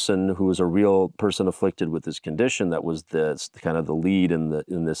real person who was a real person afflicted with this condition that was the kind of the lead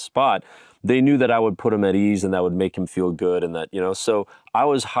in this spot, they knew that I would put him at ease and that would make him feel good. And that, you know, so I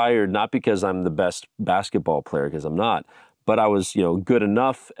was hired not because I'm the best basketball player, because I'm not, but I was, you know, good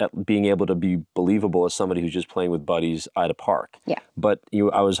enough at being able to be believable as somebody who's just playing with buddies at a park. Yeah. But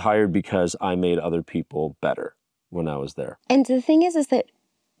I was hired because I made other people better when I was there. And the thing is that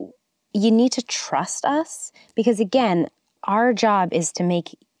you need to trust us because, again, our job is to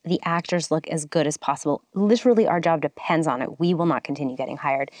make the actors look as good as possible. Literally, our job depends on it. We will not continue getting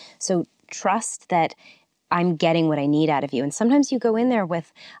hired. So trust that I'm getting what I need out of you. And sometimes you go in there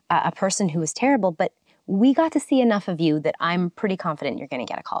with a person who is terrible, but we got to see enough of you that I'm pretty confident you're going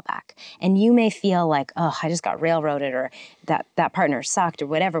to get a call back. And you may feel like, oh, I just got railroaded, or that partner sucked, or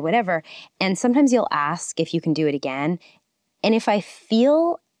whatever. And sometimes you'll ask if you can do it again. And if I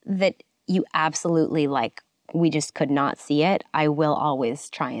feel that you absolutely, like, we just could not see it, I will always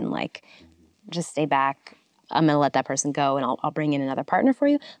try and, like, just stay back. I'm going to let that person go and I'll bring in another partner for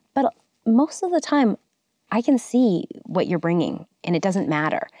you. But most of the time, I can see what you're bringing, and it doesn't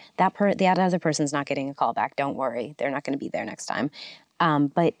matter. That other person's not getting a call back. Don't worry. They're not going to be there next time.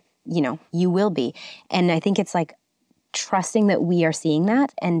 But, you know, you will be. And I think it's like trusting that we are seeing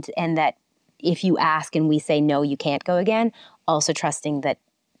that, and that if you ask and we say, no, you can't go again, also trusting that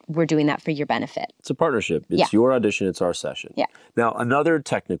we're doing that for your benefit. It's a partnership. It's your audition. It's our session. Yeah. Now, another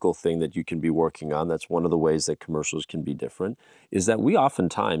technical thing that you can be working on, that's one of the ways that commercials can be different, is that we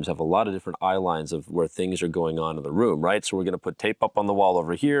oftentimes have a lot of different eye lines of where things are going on in the room, right? So we're going to put tape up on the wall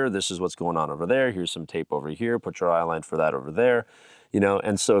over here. This is what's going on over there. Here's some tape over here. Put your eye line for that over there. You know,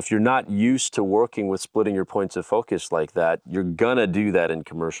 and so if you're not used to working with splitting your points of focus like that, you're gonna do that in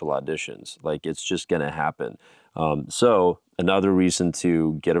commercial auditions. Like, it's just gonna happen. So another reason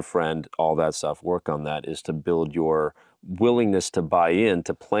to get a friend, all that stuff, work on that, is to build your willingness to buy in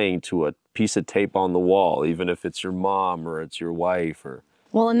to playing to a piece of tape on the wall, even if it's your mom or it's your wife or.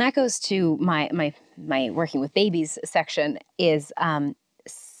 Well, and that goes to my working with babies section is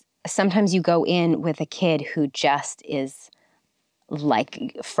sometimes you go in with a kid who just is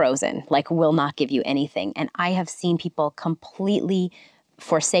like frozen, like will not give you anything. And I have seen people completely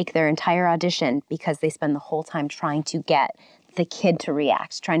forsake their entire audition because they spend the whole time trying to get the kid to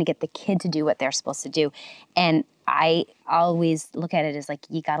react, trying to get the kid to do what they're supposed to do. And I always look at it as like,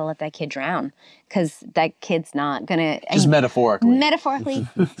 you got to let that kid drown, because that kid's not going to... Just metaphorically. Metaphorically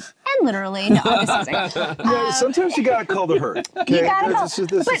and literally. No, I'm just kidding. Yeah, sometimes you got to call the herd. Okay? You gotta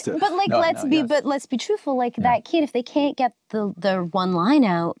call. But like, let's be truthful. Like, that kid, if they can't get the one line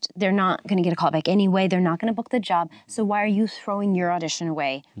out, they're not going to get a call back anyway. They're not going to book the job. So why are you throwing your audition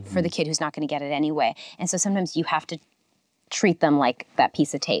away for the kid who's not going to get it anyway? And so sometimes you have to treat them like that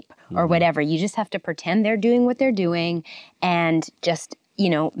piece of tape or whatever. You just have to pretend they're doing what they're doing and just, you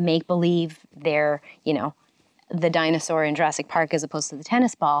know, make believe they're, you know, the dinosaur in Jurassic Park as opposed to the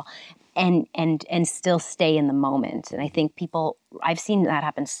tennis ball, and still stay in the moment. And I think I've seen that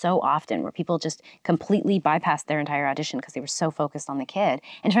happen so often where people just completely bypass their entire audition because they were so focused on the kid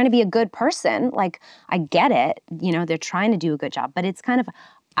and trying to be a good person. Like, I get it, you know, they're trying to do a good job, but it's kind of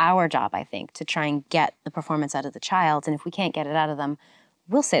our job, I think, to try and get the performance out of the child. And if we can't get it out of them,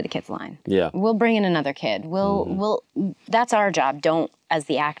 we'll say the kid's line. Yeah. We'll bring in another kid. We'll that's our job. Don't, as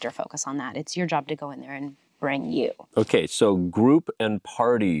the actor, focus on that. It's your job to go in there and bring you. Okay, so group and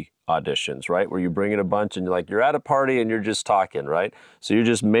party auditions, right? Where you bring in a bunch and you're at a party and you're just talking, right? So you're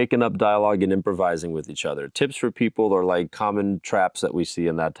just making up dialogue and improvising with each other. Tips for people or like common traps that we see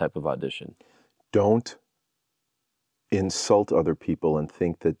in that type of audition. Don't insult other people and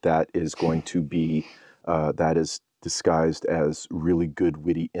think that that is going to be, that is disguised as really good,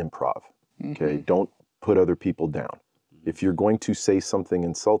 witty improv. Okay, don't put other people down. If you're going to say something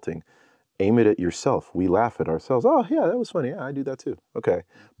insulting, aim it at yourself. We laugh at ourselves. Oh yeah, that was funny. Yeah, I do that too. Okay.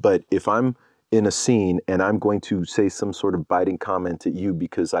 But if I'm in a scene and I'm going to say some sort of biting comment at you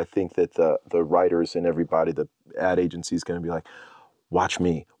because I think that the writers and everybody, the ad agency is going to be like, watch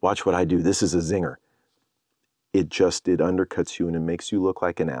me, watch what I do. This is a zinger. It undercuts you and it makes you look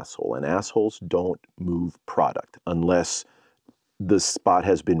like an asshole. And assholes don't move product unless the spot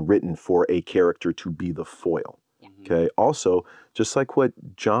has been written for a character to be the foil. Okay. Also, just like what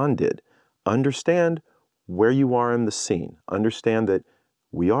John did, understand where you are in the scene. Understand that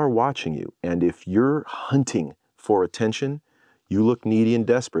we are watching you. And if you're hunting for attention, you look needy and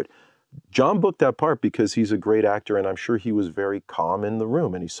desperate. John booked that part because he's a great actor, and I'm sure he was very calm in the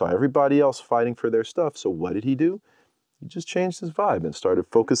room, and he saw everybody else fighting for their stuff. So what did he do? He just changed his vibe and started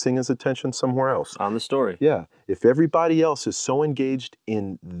focusing his attention somewhere else. On the story. Yeah. If everybody else is so engaged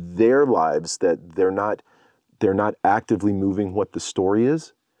in their lives that they're not actively moving what the story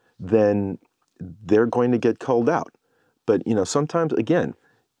is, then they're going to get culled out. But, sometimes, again,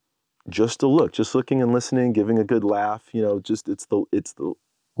 just a look, just looking and listening, giving a good laugh, it's the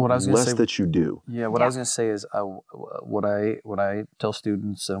What I was gonna less say, that you do. Yeah, what I was going to say is what I tell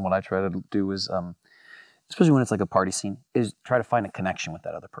students and what I try to do is, especially when it's like a party scene, is try to find a connection with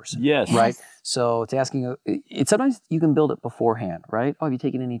that other person. Yes. Right? So it's asking, sometimes you can build it beforehand, right? Oh, have you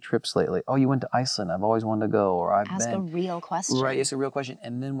taken any trips lately? Oh, you went to Iceland. I've always wanted to go. Or I've Ask been. a real question. Right, it's a real question.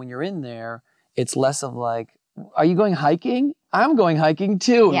 And then when you're in there, it's less of like, are you going hiking? I'm going hiking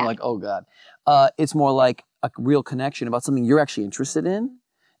too. And Yeah. you're like, oh God. It's more like a real connection about something you're actually interested in.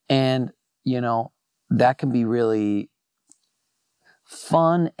 And, that can be really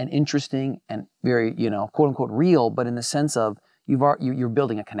fun and interesting and very, quote unquote real, but in the sense of you're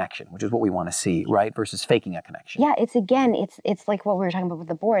building a connection, which is what we want to see, right? Versus faking a connection. Yeah, it's like what we were talking about with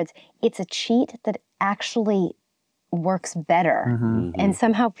the boards. It's a cheat that actually works better. And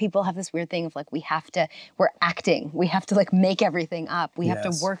somehow people have this weird thing of like, we're acting. We have to like make everything up. We have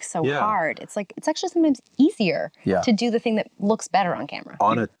to work so hard. It's like, it's actually sometimes easier to do the thing that looks better on camera.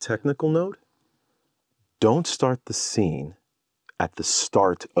 On a technical note, don't start the scene at the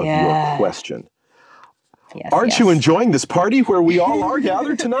start of your question. Yes, Aren't you enjoying this party where we all are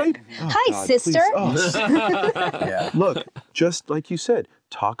gathered tonight? Hi, God, sister. Look, just like you said,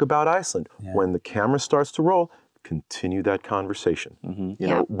 talk about Iceland. When the camera starts to roll, continue that conversation.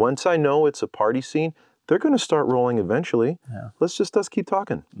 Once I know it's a party scene, they're going to start rolling eventually. Let's just keep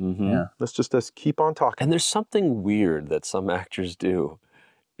talking. Let's just keep on talking. And there's something weird that some actors do,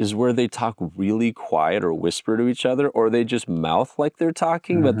 is where they talk really quiet or whisper to each other, or they just mouth like they're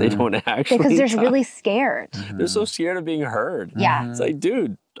talking, but they don't actually Because they're talk. really scared. They're so scared of being heard. Yeah. It's like,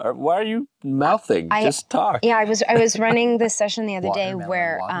 dude, why are you mouthing? Just talk. Yeah, I was running this session the other day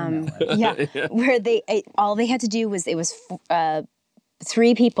where where all they had to do was, it was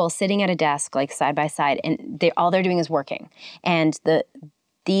 3 people sitting at a desk like side by side, and all they're doing is working. And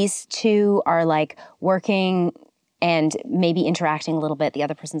these 2 are like working and maybe interacting a little bit. The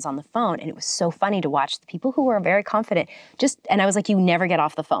other person's on the phone. And it was so funny to watch the people who were very confident. And I was like, you never get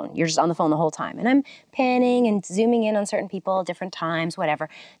off the phone. You're just on the phone the whole time. And I'm panning and zooming in on certain people at different times, whatever.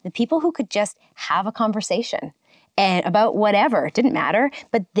 The people who could just have a conversation and about whatever, it didn't matter,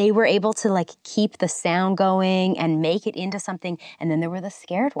 but they were able to like keep the sound going and make it into something. And then there were the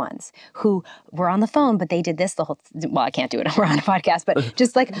scared ones who were on the phone, but they did this the whole, well, I can't do it, we're on a podcast, but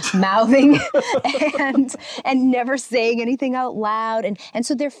just like mouthing and never saying anything out loud. And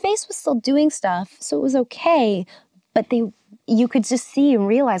so their face was still doing stuff, so it was okay, but you could just see and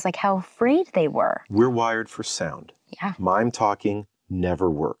realize like how afraid they were. We're wired for sound. Yeah. Mime talking never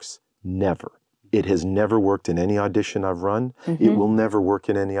works. Never. It has never worked in any audition I've run. It will never work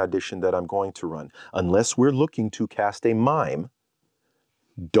in any audition that I'm going to run. Unless we're looking to cast a mime,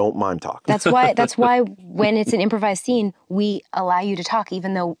 don't mime talk. That's why when it's an improvised scene, we allow you to talk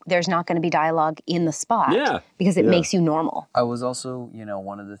even though there's not going to be dialogue in the spot. Yeah. Because it makes you normal. I was also,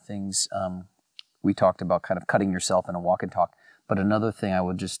 one of the things we talked about kind of cutting yourself in a walk and talk. But another thing I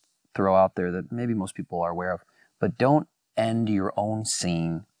would just throw out there that maybe most people are aware of, but don't end your own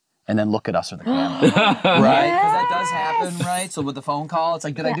scene and then look at us or the camera. Right? Because that does happen, right? So with the phone call, it's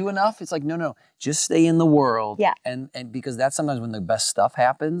like, did I do enough? It's like, no, just stay in the world. Yeah. And because that's sometimes when the best stuff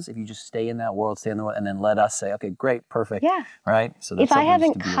happens, if you just stay in that world, and then let us say, okay, great, perfect. Yeah. Right? So that's if I something just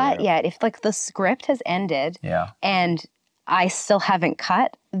haven't to be cut aware of. yet, if like the script has ended Yeah. and I still haven't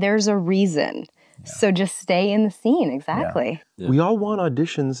cut, there's a reason. So just stay in the scene, exactly. Yeah. We all want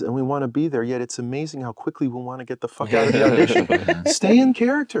auditions and we want to be there, yet it's amazing how quickly we want to get the fuck out of the audition. Stay in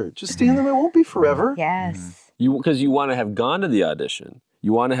character. Just stay in there. It won't be forever. Yes. Because you want to have gone to the audition.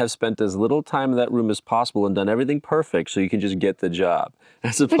 You want to have spent as little time in that room as possible and done everything perfect so you can just get the job,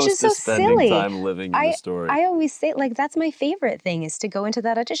 as opposed Which is to so spending silly. time living in the story. I always say, like, that's my favorite thing is to go into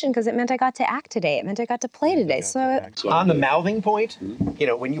that audition because it meant I got to act today. It meant I got to play today. So On the mouthing point, you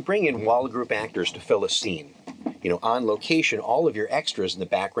know, when you bring in wall group actors to fill a scene, you know, on location, all of your extras in the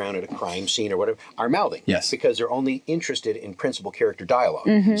background at a crime scene or whatever are mouthing. Yes. Because they're only interested in principal character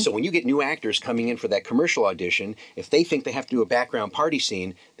dialogue. So when you get new actors coming in for that commercial audition, if they think they have to do a background party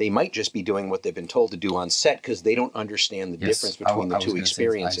scene, they might just be doing what they've been told to do on set because they don't understand the difference between the two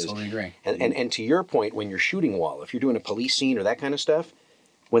experiences. I totally agree. And to your point, when you're shooting wall, if you're doing a police scene or that kind of stuff,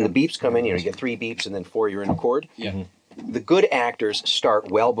 when the beeps come in, you know, you get 3 beeps and then 4 you're in record. Yeah. The good actors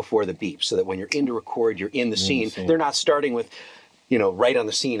start well before the beeps so that when you're in to record, you're in the scene. They're not starting with, you know, right on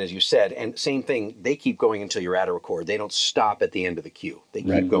the scene, as you said. And same thing, they keep going until you're at a record. They don't stop at the end of the cue. They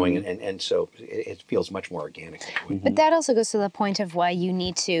keep going, and so it feels much more organic. But that also goes to the point of why you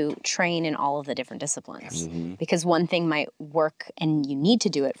need to train in all of the different disciplines. Because one thing might work and you need to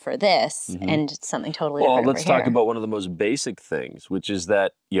do it for this, and it's something totally different. Well, let's over talk here. about one of the most basic things, which is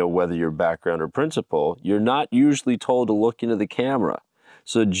that, you know, whether you're background or principal, you're not usually told to look into the camera.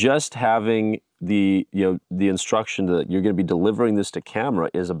 So just having the instruction that you're going to be delivering this to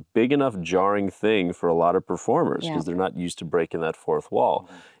camera is a big enough jarring thing for a lot of performers because they're not used to breaking that fourth wall.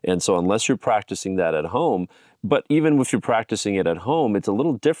 And so unless you're practicing that at home, but even if you're practicing it at home, it's a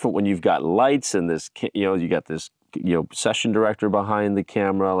little different when you've got lights and this, you know, you got this, you know, session director behind the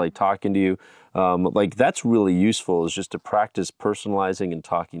camera, like talking to you. Like that's really useful, is just to practice personalizing and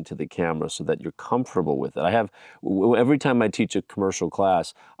talking to the camera so that you're comfortable with it. I have, every time I teach a commercial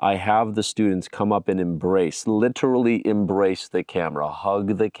class, I have the students come up and embrace, literally embrace the camera,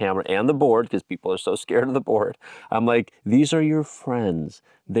 hug the camera and the board, because people are so scared of the board. I'm like, these are your friends.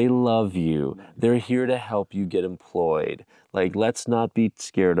 They love you. They're here to help you get employed. Like, let's not be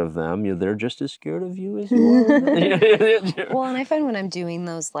scared of them. You know, they're just as scared of you as you are. Well, and I find when I'm doing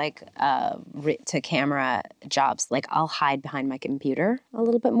those like to camera jobs, like I'll hide behind my computer a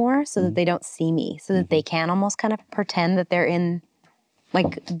little bit more so that they don't see me, so that they can almost kind of pretend that they're in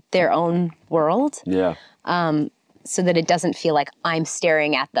like their own world. Yeah. So that it doesn't feel like I'm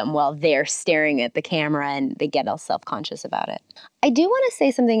staring at them while they're staring at the camera and they get all self-conscious about it. I do want to say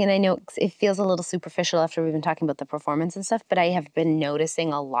something, and I know it feels a little superficial after we've been talking about the performance and stuff, but I have been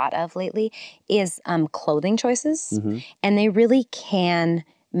noticing a lot of lately is clothing choices. And they really can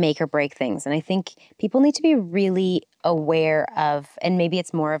make or break things. And I think people need to be really aware of, and maybe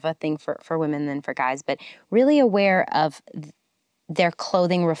it's more of a thing for women than for guys, but really aware of their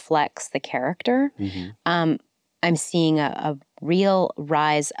clothing reflects the character. I'm seeing a real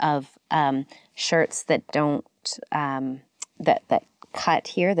rise of shirts that don't that cut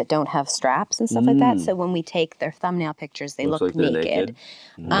here, that don't have straps and stuff like that. So when we take their thumbnail pictures, they look like they're naked.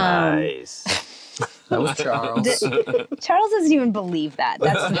 Nice. That was Charles. Charles doesn't even believe that.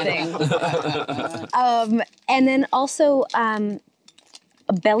 That's the thing. And then also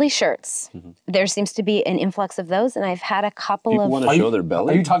belly shirts. There seems to be an influx of those, and I've had a couple People of. want to show their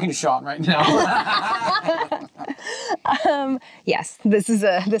belly. Are you talking to Sean right now? Yes, this is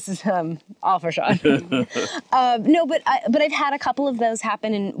all for Sean. No, but I've had a couple of those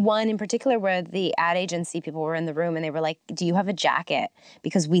happen, and one in particular where the ad agency people were in the room and they were like, "Do you have a jacket?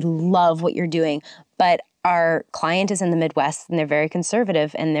 Because we love what you're doing, but our client is in the Midwest and they're very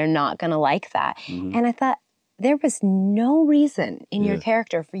conservative and they're not going to like that." And I thought, there was no reason in your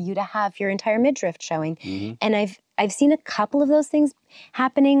character for you to have your entire midriff showing. And I've seen a couple of those things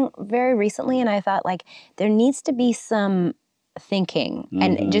happening very recently, and I thought, like, there needs to be some thinking.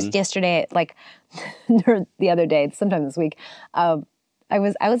 And just yesterday, like, or the other day, sometime this week, I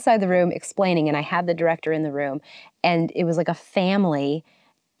was outside the room explaining, and I had the director in the room, and it was like a family,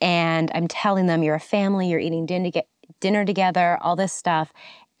 and I'm telling them, you're a family, you're eating dinner together, all this stuff.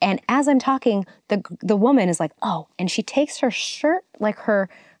 And as I'm talking, the woman is like, "Oh," and she takes her shirt, like her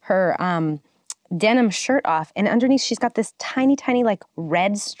denim shirt off, and underneath she's got this tiny, tiny like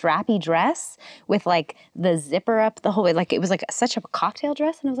red strappy dress with like the zipper up the whole way, like it was like such a cocktail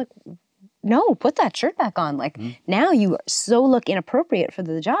dress. And I was like, no, put that shirt back on. Like now you so look inappropriate for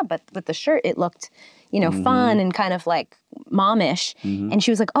the job, but with the shirt, it looked, fun and kind of like momish. And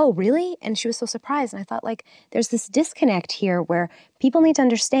she was like, oh, really? And she was so surprised. And I thought like, there's this disconnect here where people need to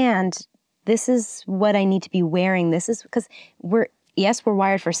understand this is what I need to be wearing. This is because we're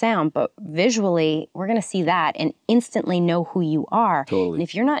wired for sound, but visually we're going to see that and instantly know who you are. Totally. And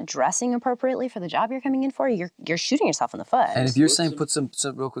if you're not dressing appropriately for the job you're coming in for, you're shooting yourself in the foot. And if you're saying put some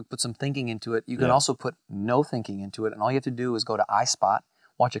thinking into it, you can also put no thinking into it. And all you have to do is go to iSpot,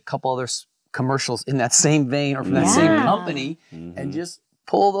 watch a couple other commercials in that same vein or from that same company, and just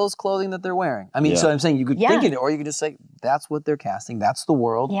pull those clothing that they're wearing. I mean, so I'm saying you could think in it, or you could just say, that's what they're casting. That's the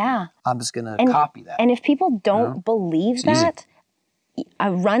world. Yeah. I'm just going to copy that. And if people don't believe that,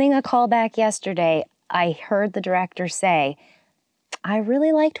 running a callback yesterday, I heard the director say, I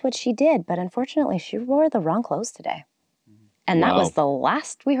really liked what she did, but unfortunately she wore the wrong clothes today. And that was the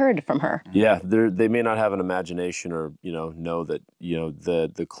last we heard from her. Yeah, they may not have an imagination or, know that,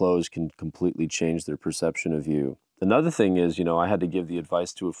 the clothes can completely change their perception of you. Another thing is, I had to give the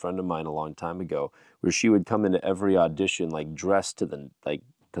advice to a friend of mine a long time ago where she would come into every audition like dressed to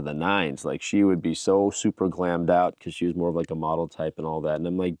the nines. Like she would be so super glammed out because she was more of like a model type and all that. And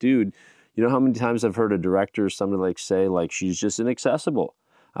I'm like, dude, you know how many times I've heard a director or somebody like say like she's just inaccessible.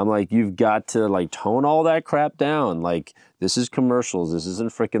 I'm like, you've got to like tone all that crap down. Like this is commercials. This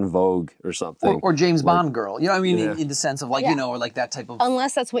isn't freaking Vogue or something. Or James Bond girl. You know what I mean? In the sense of like, or like that type of.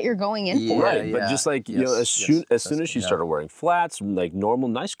 Unless that's what you're going in for. Right. But just like, as soon as she started wearing flats, like normal,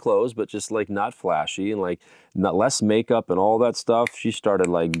 nice clothes, but just like not flashy and like not less makeup and all that stuff, she started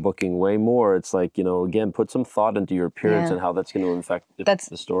like booking way more. It's like, again, put some thought into your appearance and how that's going to affect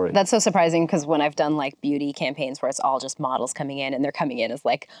the story. That's so surprising because when I've done like beauty campaigns where it's all just models coming in and they're coming in as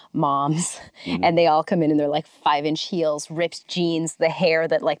like moms and they all come in their like 5-inch heels, ripped jeans, the hair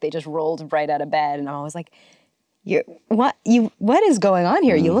that like they just rolled right out of bed. And I'm always like, what is going on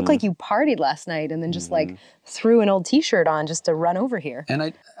here? You look like you partied last night and then just like threw an old t-shirt on just to run over here.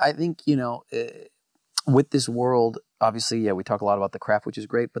 And I think, with this world, obviously, we talk a lot about the craft, which is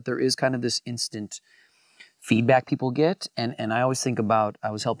great, but there is kind of this instant feedback people get. And I always think about,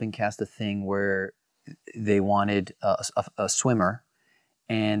 I was helping cast a thing where they wanted a swimmer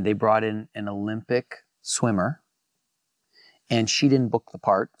and they brought in an Olympic swimmer and she didn't book the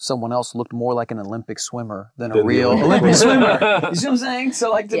part. Someone else looked more like an Olympic swimmer than a real Olympic swimmer. You see what I'm saying? So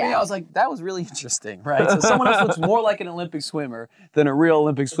like to me, I was like, that was really interesting, right? So someone else looks more like an Olympic swimmer than a real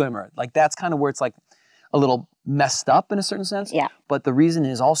Olympic swimmer. Like that's kind of where it's like a little messed up in a certain sense. Yeah. But the reason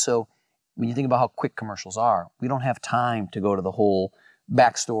is also, when you think about how quick commercials are, we don't have time to go to the whole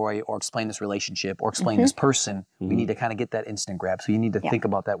backstory or explain this relationship or explain this person. We need to kind of get that instant grab. So you need to think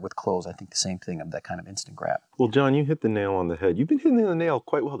about that with clothes. I think the same thing of that kind of instant grab. Well, John, you hit the nail on the head. You've been hitting the nail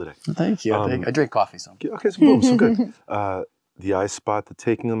quite well today. Thank you. I drink coffee, so. Okay, so boom, so good. The iSpot, the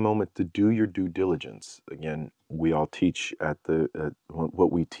taking a moment to do your due diligence. Again, we all teach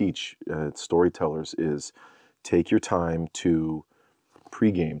what we teach storytellers is take your time to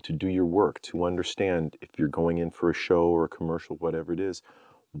pregame, to do your work, to understand if you're going in for a show or a commercial, whatever it is,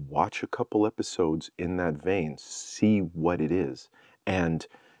 watch a couple episodes in that vein, see what it is. And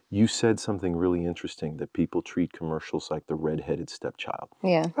you said something really interesting, that people treat commercials like the redheaded stepchild.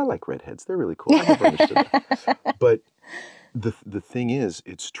 Yeah. I like redheads. They're really cool. I never understood that. But the thing is,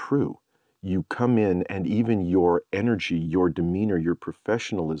 it's true. You come in and even your energy, your demeanor, your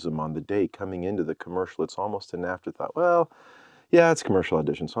professionalism on the day coming into the commercial, it's almost an afterthought. Well, yeah, it's a commercial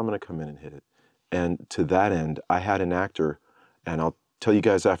audition, so I'm going to come in and hit it. And to that end, I had an actor, and I'll tell you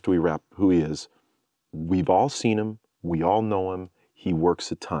guys after we wrap who he is. We've all seen him. We all know him. He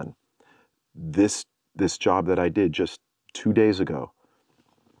works a ton. This job that I did just 2 days ago,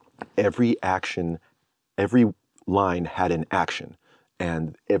 every action, every line had an action,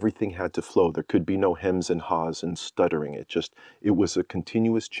 and everything had to flow. There could be no hems and haws and stuttering. It was a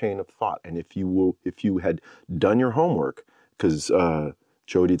continuous chain of thought. And if you had done your homework, because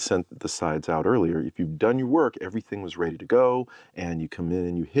Jody had sent the sides out earlier, if you've done your work, everything was ready to go, and you come in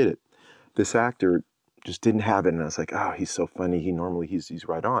and you hit it. This actor just didn't have it, and I was like, oh, he's so funny. He's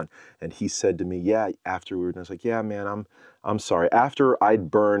right on. And he said to me, yeah, afterward, and I was like, yeah, man, I'm sorry. After I'd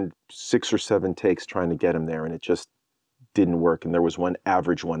burned 6 or 7 takes trying to get him there, and it just didn't work, and there was one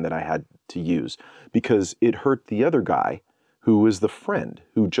average one that I had to use because it hurt the other guy who is the friend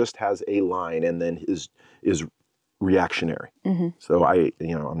who just has a line and then is reactionary. So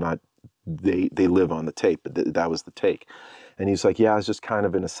I'm not, they live on the tape, but that was the take. And he's like, yeah, it's just kind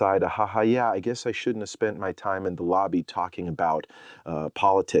of an aside, yeah, I guess I shouldn't have spent my time in the lobby talking about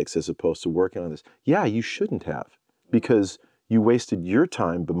politics as opposed to working on this. Yeah, you shouldn't have, because you wasted your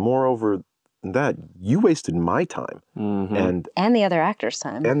time, but moreover, that, you wasted my time. And the other actor's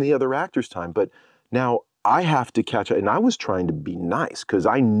time. And the other actor's time. But now I have to catch up. And I was trying to be nice because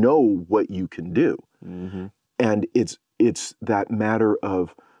I know what you can do. And it's that matter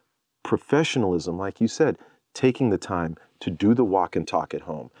of professionalism, like you said, taking the time to do the walk and talk at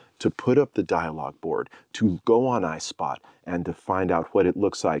home, to put up the dialogue board, to go on iSpot and to find out what it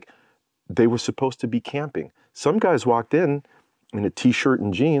looks like. They were supposed to be camping. Some guys walked in a t-shirt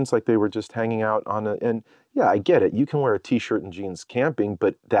and jeans like they were just hanging out on and yeah, I get it. You can wear a t-shirt and jeans camping,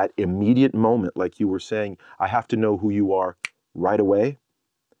 but that immediate moment, like you were saying, I have to know who you are right away.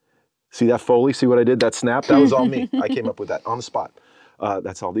 See that Foley? See what I did? That snap? That was all me. I came up with that on the spot.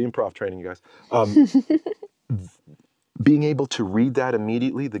 That's all the improv training, you guys. Being able to read that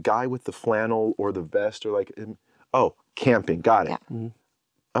immediately, the guy with the flannel or the vest or like, oh, camping, got it. Yeah.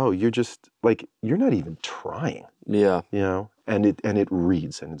 Oh, you're just like, you're not even trying. Yeah. You know, and it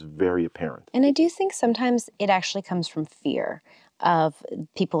reads and it's very apparent. And I do think sometimes it actually comes from fear of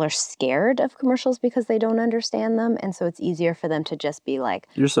people are scared of commercials because they don't understand them. And so it's easier for them to just be like,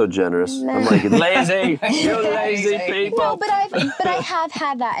 You're so generous. I'm like, lazy. You lazy people. no, but I have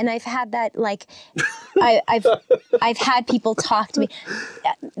had that. And I've had that, like, I've had people talk to me.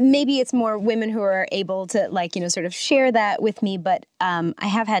 Maybe it's more women who are able to, like, you know, sort of share that with me. But I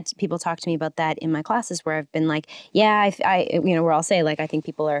have had people talk to me about that in my classes where I've been like, yeah, I you know, where I'll say, like, I think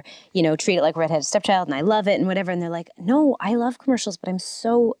people are, you know, treat it like redheaded stepchild and I love it and whatever. And they're like, no, I love commercials, but I'm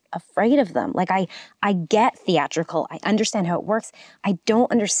so afraid of them. Like, I get theatrical. I understand how it works. I don't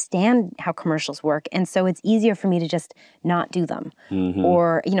understand how commercials work. And so it's easier for me to just not do them.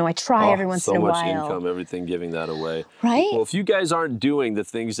 Or, you know, I try every once in a while. So much income, everything giving that away. Right? Well, if you guys aren't doing the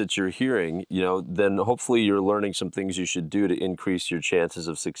things that you're hearing, you know, then hopefully you're learning some things you should do to increase your chances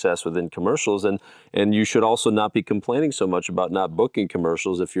of success within commercials. And you should also not be complaining so much about not booking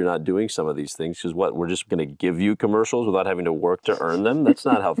commercials if you're not doing some of these things. Because what, we're just going to give you commercials without having to work to earn them? That's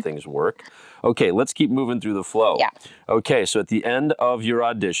not how things work. Okay, let's keep moving through the flow. Yeah. Okay, so at the end of your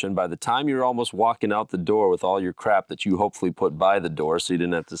audition, by the time you're almost walking out the door with all your crap that you hopefully put by the door so you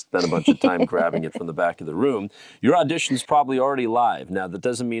didn't have to spend a bunch of time grabbing it from the back of the room, your audition's probably already live. Now, that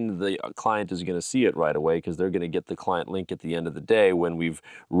doesn't mean the client is going to see it right away because they're going to get the client link at the end of the day when we've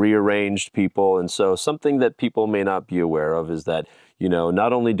rearranged people. And so something that people may not be aware of is that, you know,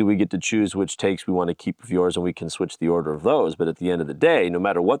 not only do we get to choose which takes we want to keep of yours and we can switch the order of those, but at the end of the day, no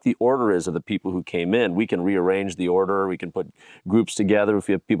matter what the order is of the people who came in, we can rearrange the order. We can put groups together. If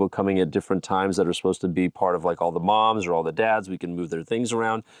we have people coming at different times that are supposed to be part of like all the moms or all the dads, we can move their things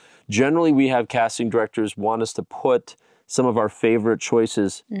around. Generally, we have casting directors want us to put some of our favorite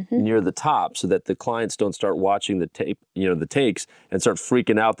choices near the top so that the clients don't start watching the tape, you know, the takes and start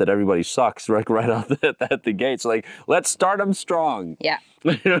freaking out that everybody sucks right off at the gate. So like, let's start them strong. Yeah.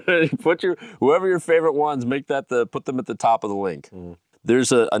 Put whoever your favorite ones, put them at the top of the link.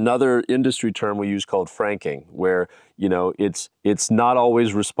 There's another industry term we use called franking, where, you know, it's not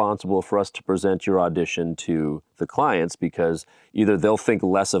always responsible for us to present your audition to the clients because either they'll think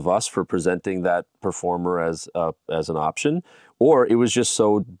less of us for presenting that performer as an option, or it was just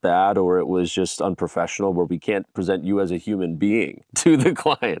so bad or it was just unprofessional where we can't present you as a human being to the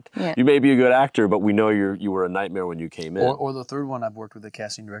client. Yeah. You may be a good actor, but we know you were a nightmare when you came in. Or the third one, I've worked with a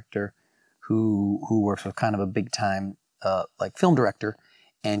casting director who works with kind of a big time like film director,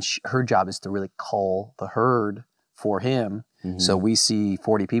 and her job is to really cull the herd for him. So we see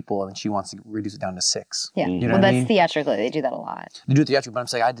 40 people and she wants to reduce it down to 6. Yeah. You know well, that's I mean? Theatrically. They do that a lot. They do it theatrically, but I'm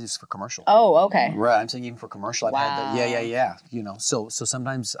saying I do this for commercial. Oh, okay. Right. I'm saying even for commercial, I've had that. Wow. Yeah. You know, so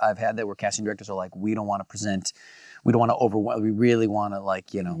sometimes I've had that where casting directors are like, we don't want to present, we don't want to overwhelm, we really want to,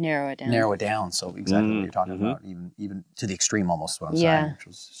 like, you know, narrow it down. So exactly what you're talking about, even to the extreme almost, what I'm saying, which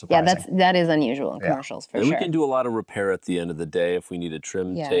was surprising. Yeah, that is unusual in commercials for and sure. We can do a lot of repair at the end of the day if we need to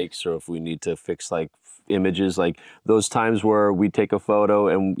trim takes or if we need to fix like images, like those times where we take a photo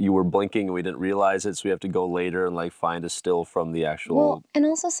and you were blinking and we didn't realize it, so we have to go later and like find a still from the actual. Well, and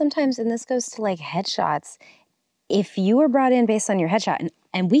also sometimes, and this goes to like headshots, if you were brought in based on your headshot,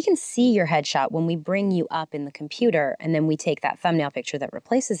 and we can see your headshot when we bring you up in the computer and then we take that thumbnail picture that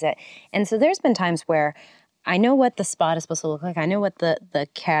replaces it. And so there's been times where I know what the spot is supposed to look like. I know what the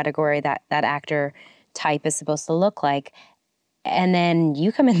category, that actor type is supposed to look like. And then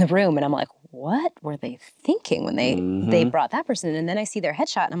you come in the room and I'm like, what were they thinking when they brought that person in? And then I see their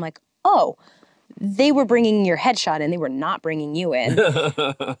headshot and I'm like, oh, they were bringing your headshot and they were not bringing you in.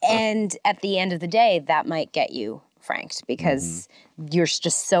 And at the end of the day, that might get you franked because you're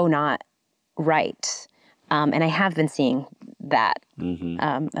just so not right. And I have been seeing that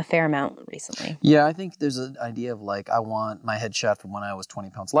a fair amount recently. Yeah, I think there's an idea of like, I want my headshot from when I was 20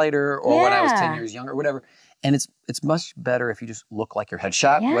 pounds lighter or when I was 10 years younger, whatever. And it's much better if you just look like your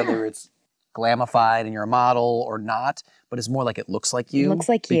headshot, whether it's glamified and you're a model or not, but it's more like it looks like you. It looks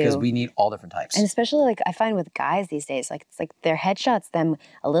like you. Because we need all different types. And especially like I find with guys these days, like it's like their headshots, them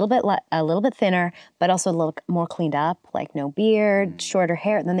a little bit thinner, but also a little more cleaned up, like no beard, shorter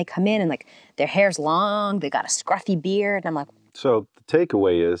hair. And then they come in and like their hair's long, they got a scruffy beard. And I'm like. So the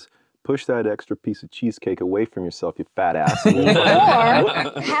takeaway is, push that extra piece of cheesecake away from yourself, you fat ass.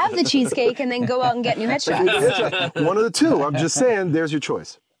 Or have the cheesecake and then go out and get new headshots. One of the two. I'm just saying, there's your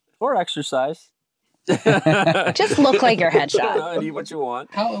choice. Or exercise. Just look like your headshot. And eat what you want.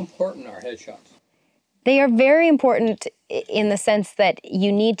 How important are headshots? They are very important in the sense that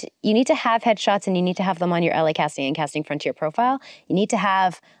you need to have headshots and you need to have them on your LA Casting and Casting Frontier profile. You need to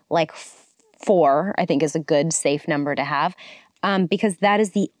have like 4, I think is a good safe number to have, because that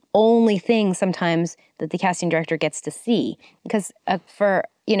is the only thing sometimes that the casting director gets to see. Because for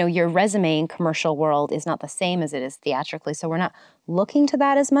your resume in commercial world is not the same as it is theatrically, so we're not looking to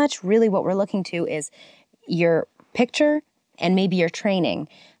that as much. Really what we're looking to is your picture and maybe your training.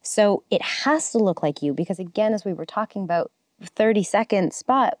 So it has to look like you, because again, as we were talking about 30-second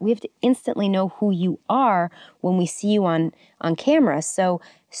spot, we have to instantly know who you are when we see you on camera. So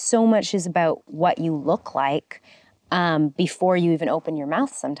much is about what you look like before you even open your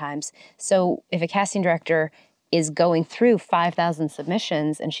mouth sometimes. So if a casting director is going through 5,000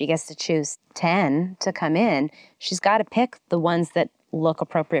 submissions and she gets to choose 10 to come in, she's got to pick the ones that look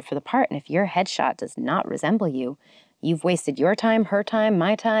appropriate for the part. And if your headshot does not resemble you, you've wasted your time, her time,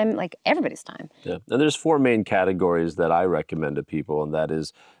 my time, like everybody's time. Yeah, and there's 4 main categories that I recommend to people, and that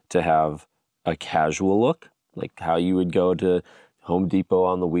is to have a casual look, like how you would go to Home Depot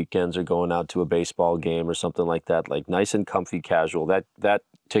on the weekends or going out to a baseball game or something like that, like nice and comfy casual. That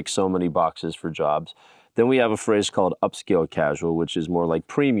ticks so many boxes for jobs. Then we have a phrase called upscale casual, which is more like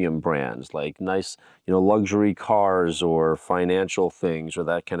premium brands, like nice, luxury cars or financial things or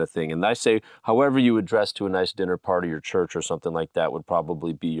that kind of thing. And I say, however you would dress to a nice dinner party or church or something like that would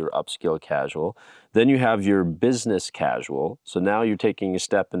probably be your upscale casual. Then you have your business casual. So now you're taking a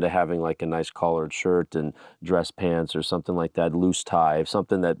step into having like a nice collared shirt and dress pants or something like that, loose tie,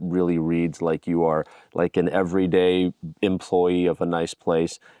 something that really reads like you are like an everyday employee of a nice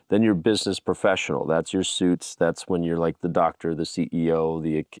place. Then your business professional, that's your suits. That's when you're like the doctor, the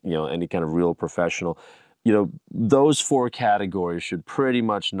CEO, any kind of real professional. Those 4 categories should pretty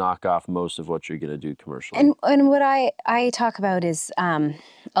much knock off most of what you're going to do commercially. And what I talk about is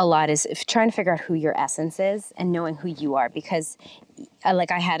a lot is trying to figure out who your essence is and knowing who you are. Because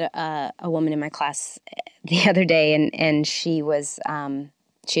I had a woman in my class the other day, and she was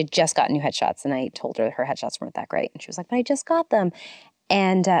she had just gotten new headshots, and I told her headshots weren't that great, and she was like, "But I just got them."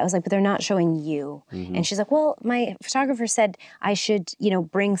 And I was like, but they're not showing you. And she's like, well, my photographer said I should,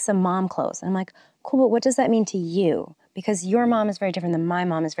 bring some mom clothes. And I'm like, cool, but what does that mean to you? Because your mom is very different than my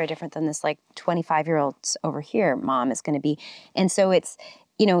mom is very different than this 25-year-old's over here mom is going to be. And so it's,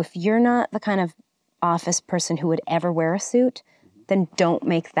 if you're not the kind of office person who would ever wear a suit, then don't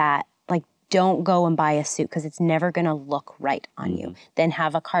make that, don't go and buy a suit because it's never going to look right on you. Then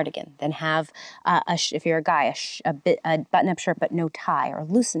have a cardigan. Then have, if you're a guy, a button-up shirt but no tie or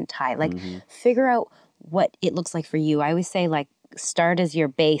loosened tie. Figure out what it looks like for you. I always say, start as your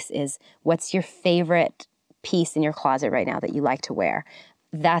base is what's your favorite piece in your closet right now that you like to wear.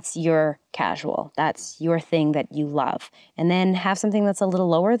 That's your casual. That's your thing that you love. And then have something that's a little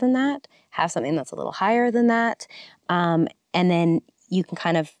lower than that. Have something that's a little higher than that. And then you can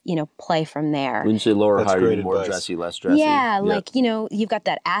kind of, play from there. When you say lower, That's higher, great more advice. dressy, less dressy. Yeah, you've got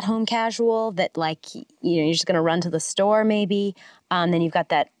that at-home casual that, you're just going to run to the store maybe. Then you've got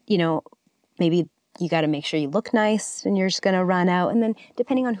that, maybe you got to make sure you look nice and you're just going to run out. And then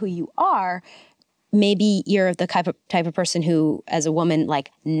depending on who you are, maybe you're the type of person who, as a woman,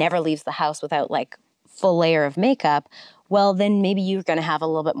 never leaves the house without, full layer of makeup. Well, then maybe you're going to have a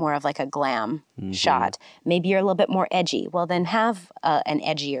little bit more of a glam shot. Maybe you're a little bit more edgy. Well, then have an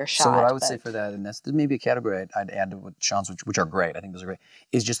edgier shot. So what I would say for that, and that's maybe a category I'd add to what Sean's, which are great, I think those are great,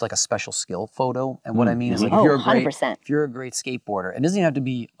 is just a special skill photo. And what I mean is if you're a great skateboarder, it doesn't even have to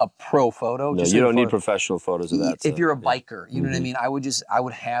be a pro photo. No, you don't need professional photos of that. If you're a biker, you know what I mean? I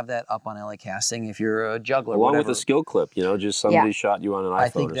would have that up on LA Casting. If you're a juggler, along with a skill clip, just somebody shot you on an iPhone. I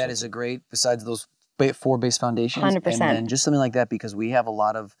think that is a great, besides those 4 base foundations, 100%. and then just something like that, because we have a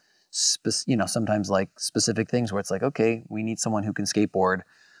lot of, sometimes specific things where it's okay, we need someone who can skateboard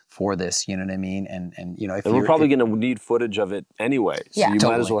for this, you know what I mean? And you know, if and we're probably going to need footage of it anyway, so you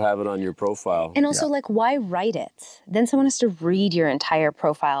might as well have it on your profile. And also, like, why write it? Then someone has to read your entire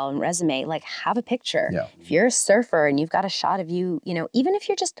profile and resume. Like, have a picture. Yeah. If you're a surfer and you've got a shot of you, you know, even if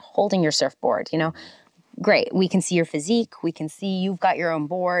you're just holding your surfboard, you know, great. We can see your physique. We can see you've got your own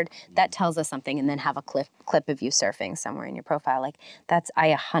board. That tells us something. And then have a clip of you surfing somewhere in your profile. Like, that's, I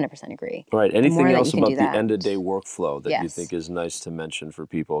 100% agree. Right. Anything else about the end-of-day workflow that you think is nice to mention for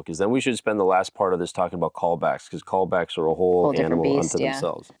people? Because then we should spend the last part of this talking about callbacks, because callbacks are a whole animal beast, unto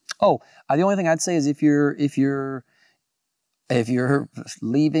themselves. Oh, the only thing I'd say is if you're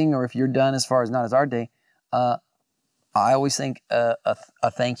leaving or if you're done as far as not as our day, I always think a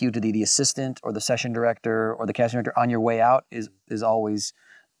thank you to the assistant or the session director or the casting director on your way out is always,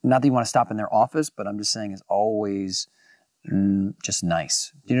 not that you want to stop in their office, but I'm just saying is always just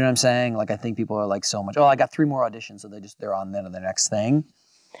nice. Do you know what I'm saying? Like, I think people are like so much, oh, I got 3 more auditions, so they're on then to the next thing.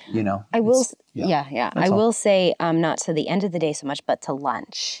 You know, I will say, not to the end of the day so much, but to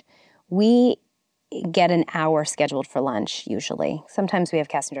lunch. We get an hour scheduled for lunch usually. Sometimes we have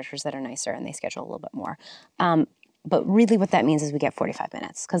casting directors that are nicer and they schedule a little bit more. But really what that means is we get 45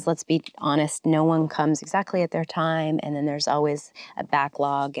 minutes, because let's be honest, no one comes exactly at their time, and then there's always a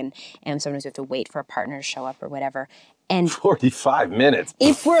backlog, and sometimes we have to wait for a partner to show up or whatever. And 45 minutes.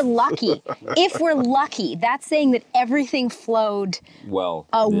 If we're lucky, that's saying that everything flowed well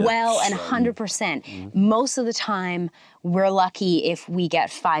and 100%. Most of the time, we're lucky if we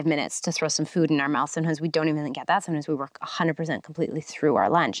get 5 minutes to throw some food in our mouth. Sometimes we don't even get that. Sometimes we work 100% completely through our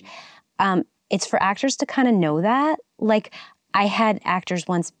lunch. It's for actors to kind of know that. Like, I had actors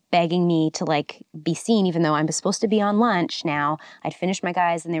once begging me to, like, be seen, even though I'm supposed to be on lunch now. I'd finished my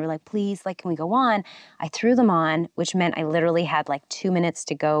guys, and they were like, please, like, can we go on? I threw them on, which meant I literally had, like, 2 minutes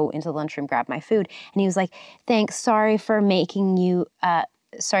to go into the lunchroom, grab my food. And he was like, thanks, sorry for making you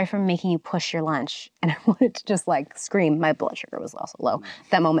push your lunch. And I wanted to just, like, scream. My blood sugar was also low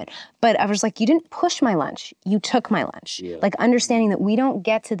at that moment. But I was like, you didn't push my lunch. You took my lunch. Yeah. Like, understanding that we don't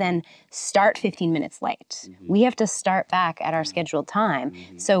get to then start 15 minutes late. We have to start back at our scheduled time.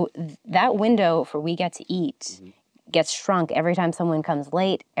 So that window for we get to eat gets shrunk every time someone comes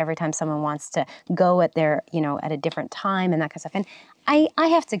late, every time someone wants to go at their, you know, at a different time and that kind of stuff. And I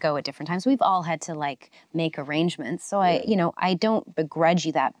have to go at different times. We've all had to, like, make arrangements. So I don't begrudge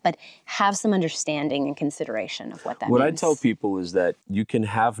you that, but have some understanding and consideration of what that means. What I tell people is that you can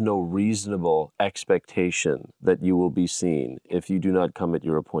have no reasonable expectation that you will be seen if you do not come at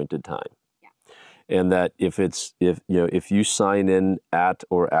your appointed time. And that if you sign in at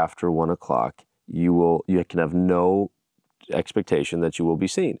or after 1 o'clock, you can have no expectation that you will be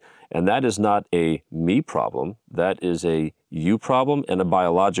seen. And that is not a me problem. That is a you problem and a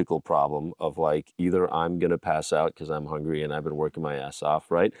biological problem of, like, either I'm going to pass out because I'm hungry and I've been working my ass off,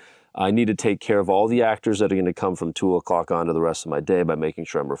 right? I need to take care of all the actors that are going to come from 2 o'clock on to the rest of my day by making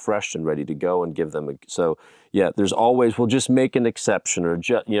sure I'm refreshed and ready to go and give them so yeah, there's always, we'll just make an exception or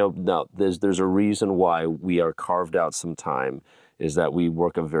no, there's a reason why we are carved out some time. Is that we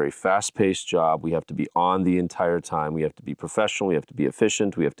work a very fast-paced job. We have to be on the entire time. We have to be professional. We have to be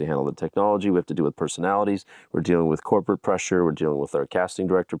efficient. We have to handle the technology. We have to deal with personalities. We're dealing with corporate pressure. We're dealing with our casting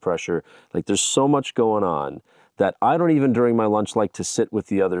director pressure. Like, there's so much going on that I don't even during my lunch like to sit with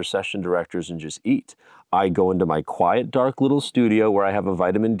the other session directors and just eat. I go into my quiet, dark little studio where I have a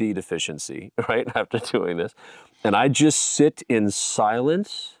vitamin D deficiency, right, after doing this. And I just sit in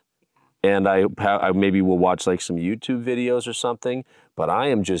silence. And I maybe will watch, like, some YouTube videos or something, but I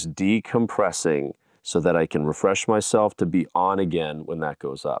am just decompressing so that I can refresh myself to be on again when that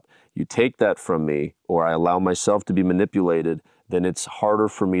goes up. You take that from me, or I allow myself to be manipulated, then it's harder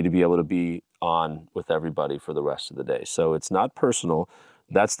for me to be able to be on with everybody for the rest of the day. So it's not personal.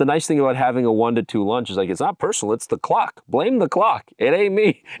 That's the nice thing about having a 1 to 2 lunch is, like, it's not personal, it's the clock. Blame the clock. It ain't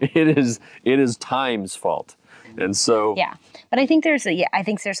me. It is time's fault. And so yeah, but I think there's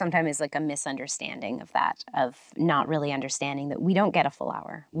sometimes like a misunderstanding of that, of not really understanding that we don't get a full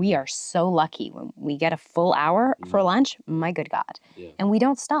hour. We are so lucky when we get a full hour for lunch. My good God, and we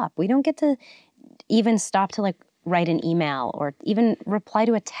don't stop. We don't get to even stop to, like, write an email or even reply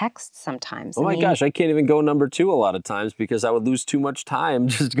to a text sometimes. Oh my gosh, I can't even go number 2 a lot of times because I would lose too much time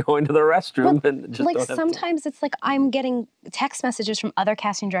just going to the restroom. But, and just like, sometimes it's like I'm getting text messages from other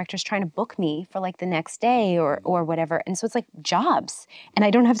casting directors trying to book me for, like, the next day or whatever. And so it's like jobs. And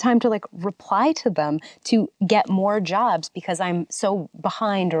I don't have time to, like, reply to them to get more jobs because I'm so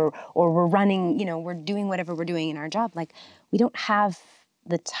behind or we're running, we're doing whatever we're doing in our job. Like, we don't have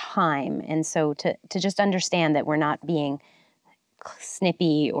the time. And so to just understand that we're not being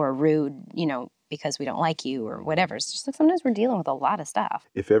snippy or rude, because we don't like you or whatever. It's just like sometimes we're dealing with a lot of stuff.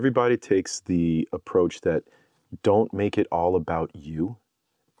 If everybody takes the approach that don't make it all about you,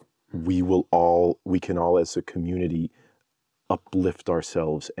 we can all as a community uplift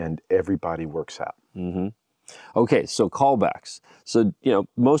ourselves and everybody works out. Mm-hmm. Okay, so callbacks. So,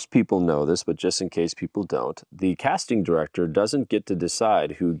 most people know this, but just in case people don't, the casting director doesn't get to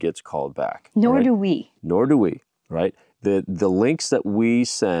decide who gets called back. Nor right? do we. Nor do we, right? The links that we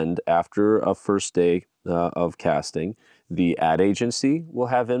send after a first day of casting, the ad agency will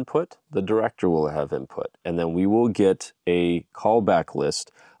have input, the director will have input, and then we will get a callback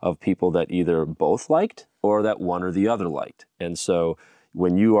list of people that either both liked or that one or the other liked. And so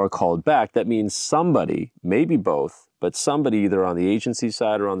when you are called back, that means somebody, maybe both, but somebody either on the agency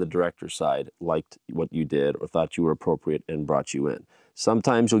side or on the director's side liked what you did or thought you were appropriate and brought you in.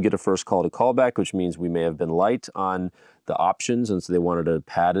 Sometimes you'll get a first call to callback, which means we may have been light on the options, and so they wanted to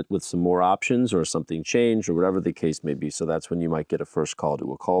pad it with some more options or something changed or whatever the case may be. So that's when you might get a first call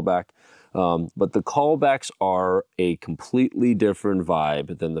to a callback. But the callbacks are a completely different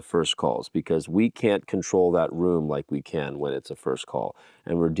vibe than the first calls because we can't control that room like we can when it's a first call.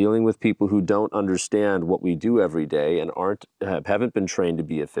 And we're dealing with people who don't understand what we do every day and haven't been trained to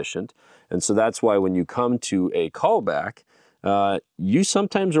be efficient. And so that's why when you come to a callback, you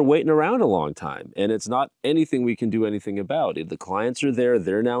sometimes are waiting around a long time, and it's not anything we can do anything about. The clients are there,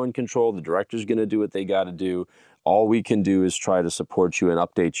 they're now in control, the director's going to do what they got to do. All we can do is try to support you and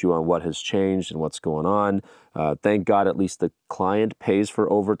update you on what has changed and what's going on. Thank God at least the client pays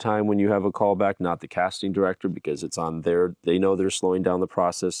for overtime when you have a callback, not the casting director, because it's on they know they're slowing down the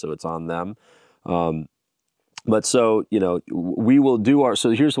process, so it's on them. But so, we will do so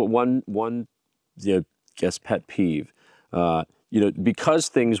here's what one guess pet peeve. Because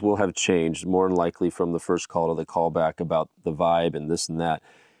things will have changed more than likely from the first call to the callback about the vibe and this and that,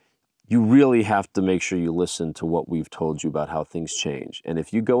 you really have to make sure you listen to what we've told you about how things change. And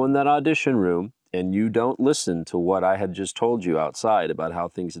if you go in that audition room and you don't listen to what I had just told you outside about how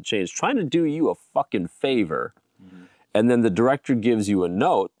things have changed, trying to do you a fucking favor, and then the director gives you a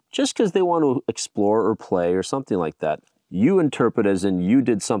note just because they want to explore or play or something like that, you interpret as in you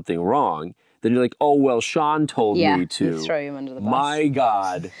did something wrong. Then you're like, oh, well, Sean told me to. Throw him under the bus. My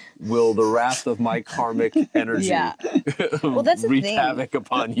God, will the wrath of my karmic energy well, that's wreak havoc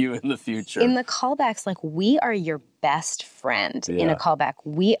upon you in the future. In the callbacks, we are your best friend in a callback.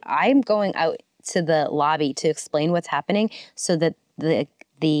 I'm going out to the lobby to explain what's happening so that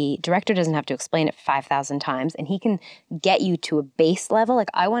the director doesn't have to explain it 5,000 times, and he can get you to a base level.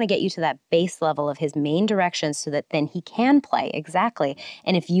 I want to get you to that base level of his main directions so that then he can play. Exactly.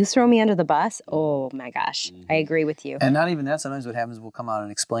 And if you throw me under the bus, oh my gosh, I agree with you. And not even that, sometimes what happens, we'll come out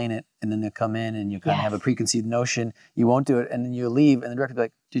and explain it, and then they'll come in and you kind of have a preconceived notion. You won't do it, and then you leave, and the director will be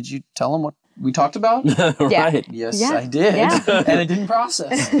like, did you tell him what we talked about? Right. Yes, I did. And I didn't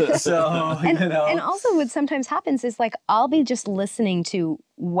process. So, And also what sometimes happens is I'll be just listening to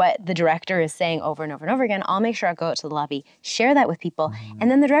what the director is saying over and over and over again. I'll make sure I go out to the lobby, share that with people, and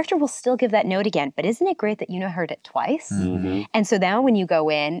then the director will still give that note again. But isn't it great that heard it twice? And so now when you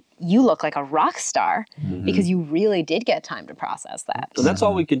go in, you look like a rock star because you really did get time to process that. So that's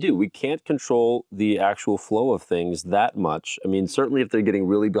all we can do. We can't control the actual flow of things that much. I mean, certainly if they're getting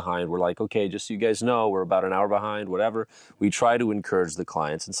really behind, we're like, okay, just so you guys know, we're about an hour behind, whatever. We try to encourage the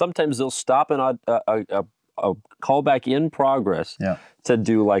clients. And sometimes they'll stop a callback in progress to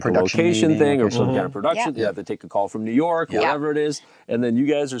do a location thing or some kind of production. They have to take a call from New York, whatever it is. And then you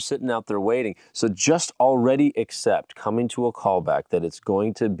guys are sitting out there waiting. So just already accept coming to a callback that it's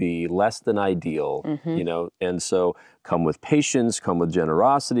going to be less than ideal, and so come with patience, come with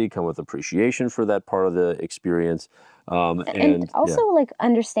generosity, come with appreciation for that part of the experience. And also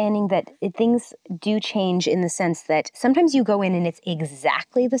understanding that things do change in the sense that sometimes you go in and it's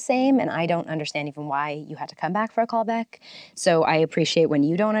exactly the same, and I don't understand even why you had to come back for a callback. So I appreciate when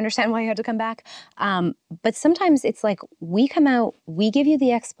you don't understand why you had to come back. But sometimes it's we come out, we give you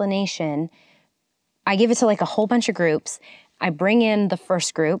the explanation. I give it to a whole bunch of groups. I bring in the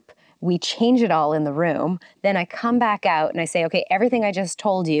first group. We change it all in the room. Then I come back out and I say, okay, everything I just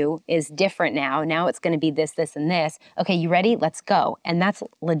told you is different now. Now it's going to be this, this, and this. Okay, you ready? Let's go. And that's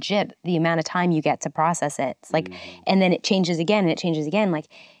legit the amount of time you get to process it. It's and then it changes again and it changes again.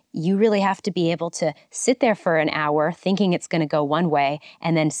 You really have to be able to sit there for an hour thinking it's going to go one way,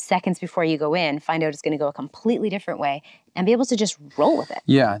 and then seconds before you go in, find out it's going to go a completely different way, and be able to just roll with it.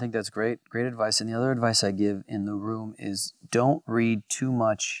 Yeah, I think that's great advice. And the other advice I give in the room is don't read too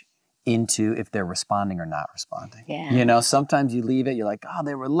much into if they're responding or not responding. Yeah. Sometimes you leave it, you're like, oh,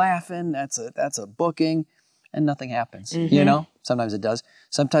 they were laughing, that's a booking. and nothing happens. You know, sometimes it does.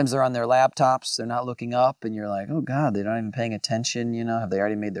 Sometimes they're on their laptops, they're not looking up, and you're like, oh God, they're not even paying attention. You know, have they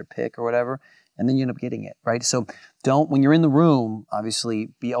already made their pick or whatever? And then you end up getting it, right? So when you're in the room, obviously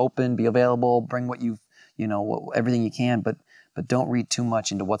be open, be available, bring what everything you can, but don't read too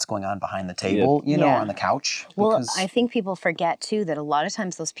much into what's going on behind the table, or on the couch. Well, I think people forget too that a lot of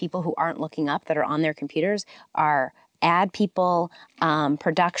times those people who aren't looking up, that are on their computers, are ad people,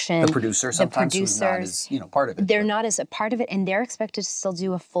 production. The producer sometimes who's not as, part of it. They're not as a part of it, and they're expected to still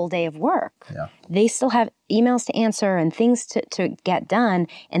do a full day of work. Yeah. They still have emails to answer and things to get done,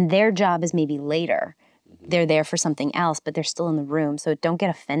 and their job is maybe later. They're there for something else, but they're still in the room, so don't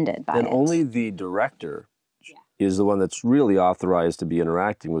get offended by it. And only the director is the one that's really authorized to be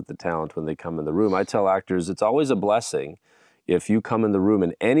interacting with the talent when they come in the room. I tell actors it's always a blessing if you come in the room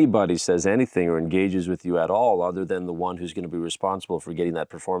and anybody says anything or engages with you at all other than the one who's going to be responsible for getting that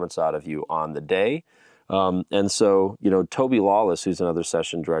performance out of you on the day. And so, Toby Lawless, who's another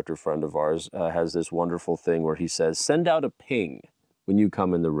session director friend of ours, has this wonderful thing where he says, send out a ping when you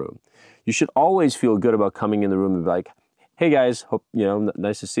come in the room. You should always feel good about coming in the room and be like, hey guys, hope,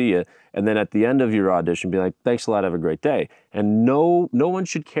 nice to see you. And then at the end of your audition, be like, thanks a lot, have a great day. And no one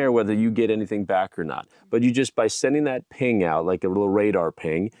should care whether you get anything back or not. But you just, by sending that ping out, like a little radar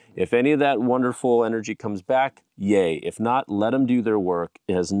ping, if any of that wonderful energy comes back, yay. If not, let them do their work.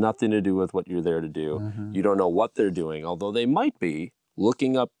 It has nothing to do with what you're there to do. You don't know what they're doing, although they might be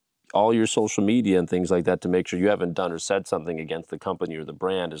looking up all your social media and things like that to make sure you haven't done or said something against the company or the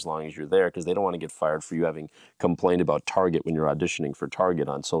brand as long as you're there, because they don't want to get fired for you having complained about Target when you're auditioning for Target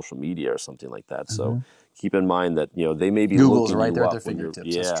on social media or something like that. So keep in mind that, they may be Google's looking right you there at up their when you're-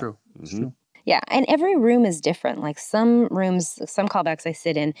 fingertips. That's true. That's true. Yeah, and every room is different. Like some rooms, some callbacks I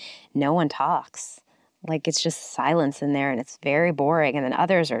sit in, no one talks. Like it's just silence in there and it's very boring. And then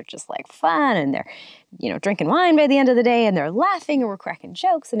others are just like fun and they're, drinking wine by the end of the day and they're laughing and we're cracking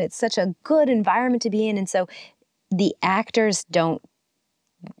jokes and it's such a good environment to be in. And so the actors only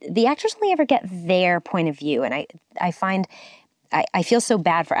ever get their point of view. And I find I feel so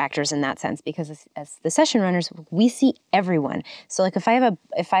bad for actors in that sense because as the session runners, we see everyone. So like if I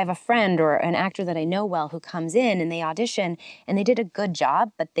have a friend or an actor that I know well who comes in and they audition and they did a good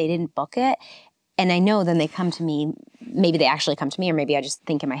job, but they didn't book it, and I know then they come to me, maybe they actually come to me, or maybe I just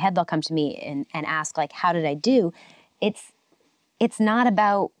think in my head they'll come to me and ask, like, how did I do? It's not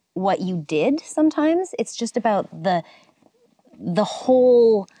about what you did sometimes. It's just about the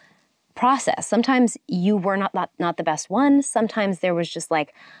whole process. Sometimes you were not the best one. Sometimes there was just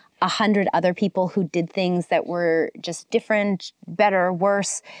like 100 other people who did things that were just different, better,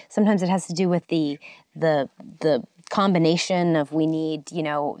 worse. Sometimes it has to do with the combination of we need,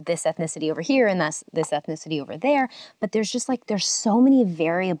 this ethnicity over here and this ethnicity over there. But there's so many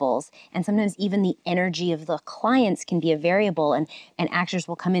variables, and sometimes even the energy of the clients can be a variable, and actors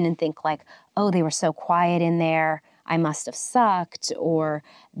will come in and think like, oh, they were so quiet in there, I must have sucked, or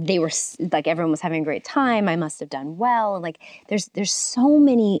they were like everyone was having a great time, I must have done well. Like there's so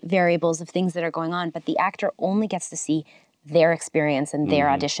many variables of things that are going on, but the actor only gets to see their experience and their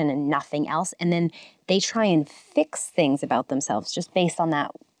audition and nothing else. And then they try and fix things about themselves just based on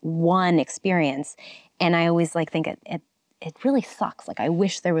that one experience. And I always think it really sucks. Like I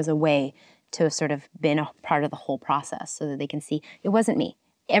wish there was a way to have sort of been a part of the whole process so that they can see it wasn't me.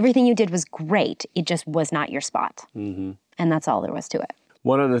 Everything you did was great. It just was not your spot. And that's all there was to it.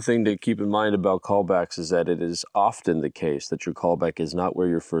 One other thing to keep in mind about callbacks is that it is often the case that your callback is not where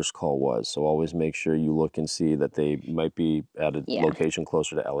your first call was. So always make sure you look and see that they might be at a location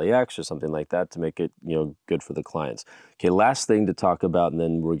closer to LAX or something like that to make it, good for the clients. Okay, last thing to talk about, and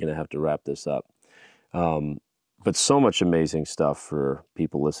then we're going to have to wrap this up. But so much amazing stuff for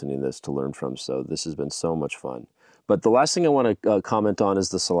people listening to this to learn from. So this has been so much fun. But the last thing I want to comment on is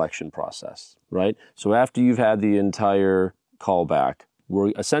the selection process, right? So after you've had the entire callback,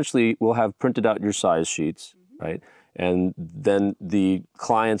 we'll have printed out your size sheets, right? And then the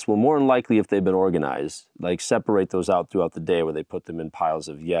clients will more than likely, if they've been organized, separate those out throughout the day where they put them in piles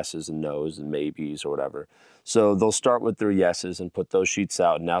of yeses and nos and maybes or whatever. So they'll start with their yeses and put those sheets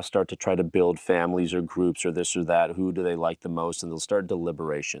out and now start to try to build families or groups or this or that. Who do they like the most? And they'll start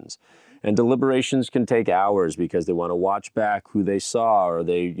deliberations. And deliberations can take hours because they want to watch back who they saw, or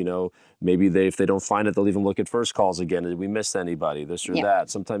they, maybe if they don't find it, they'll even look at first calls again. Did we miss anybody? This or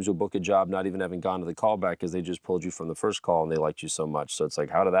that. Sometimes you'll book a job not even having gone to the callback because they just pulled you from the first call and they liked you so much. So it's like,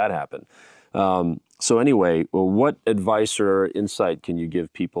 how did that happen? So anyway, what advice or insight can you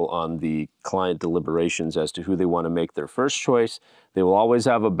give people on the client deliberations as to who they want to make their first choice? They will always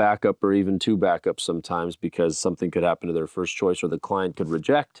have a backup or even two backups sometimes because something could happen to their first choice or the client could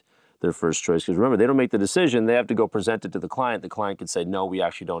reject their first choice. Because remember, they don't make the decision. They have to go present it to the client. The client can say, no, we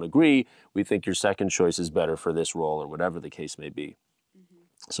actually don't agree. We think your second choice is better for this role, or whatever the case may be.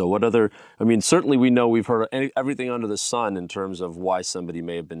 So what other, I mean, certainly we know we've heard everything under the sun in terms of why somebody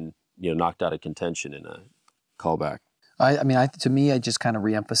may have been, knocked out of contention in a callback. To me, it just kind of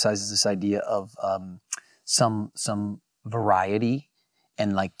reemphasizes this idea of some variety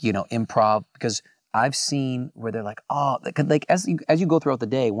and improv, because I've seen where they're like, oh, like as you go throughout the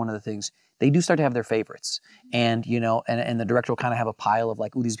day, one of the things, they do start to have their favorites, and and the director will kind of have a pile of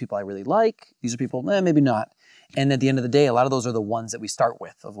like, oh, these are people I really like, these are people, maybe not. And at the end of the day, a lot of those are the ones that we start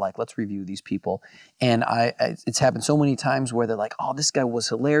with, of like, let's review these people. And it's happened so many times where they're like, oh, this guy was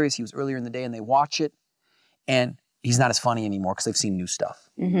hilarious, he was earlier in the day, and they watch it, and he's not as funny anymore because they've seen new stuff.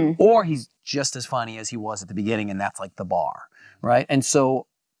 Or he's just as funny as he was at the beginning, and that's like the bar, right? And so,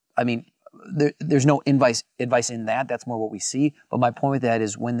 I mean, there's no advice in that. That's more what we see. But my point with that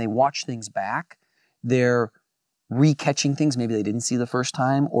is when they watch things back, they're re-catching things maybe they didn't see the first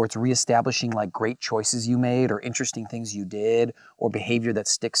time, or it's reestablishing like great choices you made or interesting things you did or behavior that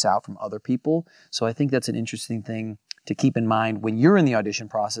sticks out from other people. So I think that's an interesting thing to keep in mind when you're in the audition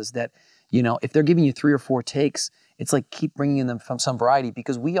process, that, if they're giving you 3 or 4 takes, it's like keep bringing in them from some variety,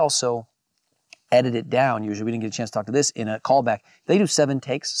 because we also edit it down. Usually we didn't get a chance to talk to this in a callback. They do 7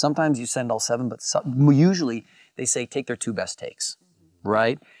 takes. Sometimes you send all 7, but usually they say take their 2 best takes,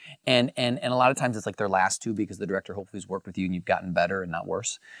 right? And a lot of times it's like their last 2, because the director hopefully has worked with you and you've gotten better and not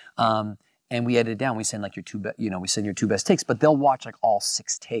worse. And we edit it down. We send like we send your 2 best takes, but they'll watch like all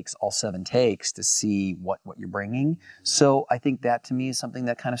 6 takes, all 7 takes to see what you're bringing. So I think that to me is something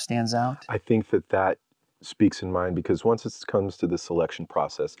that kind of stands out. I think that speaks in mind, because once it comes to the selection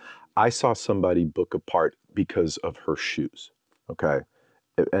process, I saw somebody book a part because of her shoes, okay?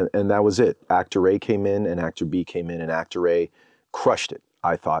 And that was it. Actor A came in and actor B came in, and actor A crushed it.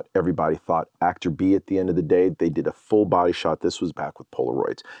 Everybody thought actor B, at the end of the day, they did a full body shot. This was back with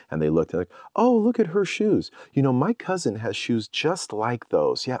Polaroids. And they looked and like, oh, look at her shoes. My cousin has shoes just like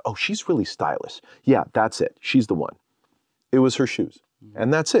those. Yeah, oh, she's really stylish. Yeah, that's it. She's the one. It was her shoes.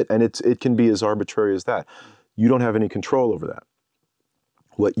 And that's it. And it can be as arbitrary as that. You don't have any control over that.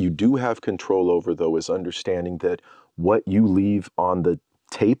 What you do have control over, though, is understanding that what you leave on the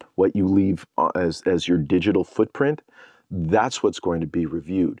tape, what you leave as your digital footprint, that's what's going to be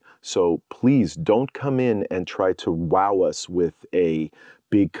reviewed. So please don't come in and try to wow us with a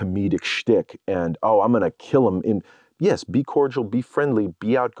big comedic shtick and, oh, I'm going to kill him. Yes, be cordial, be friendly,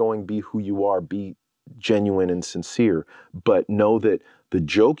 be outgoing, be who you are, be genuine and sincere. But know that the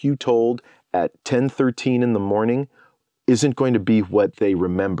joke you told at 10:13 in the morning isn't going to be what they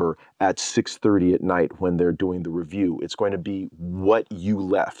remember at 6:30 at night when they're doing the review. It's going to be what you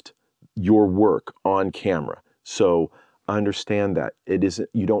left, your work on camera. So understand that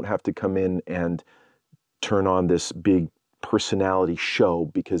you don't have to come in and turn on this big personality show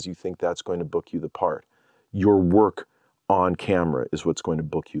because you think that's going to book you the part. Your work on camera is what's going to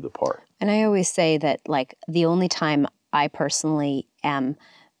book you the part. And I always say that, like, the only time I personally am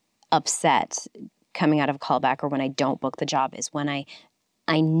upset coming out of callback or when I don't book the job is when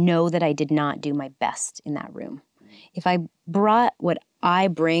I know that I did not do my best in that room. If I brought what I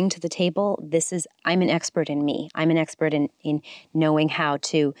bring to the table, I'm an expert in me. I'm an expert in knowing how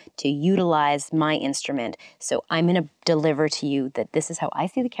to utilize my instrument. So I'm going to deliver to you that this is how I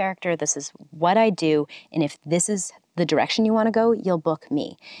see the character, this is what I do, and if this is the direction you want to go, you'll book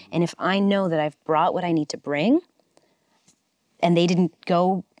me. And if I know that I've brought what I need to bring and they didn't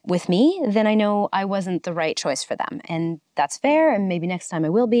go with me, then I know I wasn't the right choice for them. And that's fair, and maybe next time I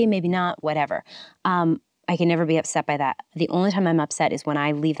will be, maybe not, whatever. I can never be upset by that. The only time I'm upset is when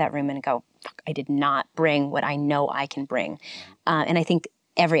I leave that room and go, fuck, I did not bring what I know I can bring. And I think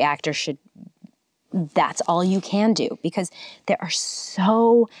every actor that's all you can do, because there are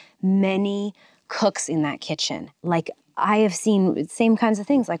so many cooks in that kitchen. Like, I have seen same kinds of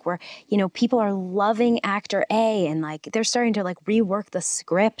things, like where, people are loving actor A and like they're starting to like rework the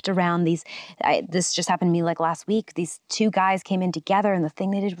script around these. This just happened to me like last week. These 2 guys came in together and the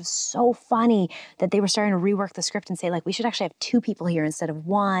thing they did was so funny that they were starting to rework the script and say like, we should actually have 2 people here instead of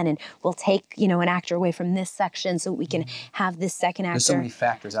 1, and we'll take, an actor away from this section so we can have this second actor. There's so many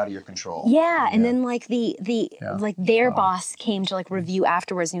factors out of your control. Yeah, and then like like their boss came to like review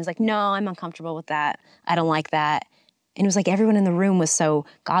afterwards and he was like, no, I'm uncomfortable with that. I don't like that. And it was like everyone in the room was so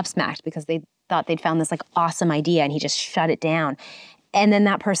gobsmacked because they thought they'd found this like awesome idea and he just shut it down. And then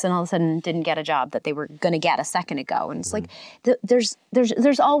that person all of a sudden didn't get a job that they were going to get a second ago. And it's like, there's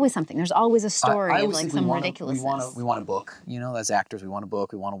always something. There's always a story of like some ridiculousness. We want to book, as actors, we want to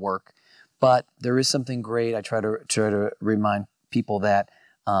book, we want to work. But there is something great. I try to remind people that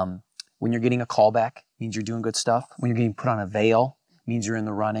When you're getting a callback, means you're doing good stuff. When you're getting put on a veil, means you're in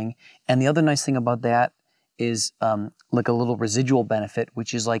the running. And the other nice thing about that is like a little residual benefit,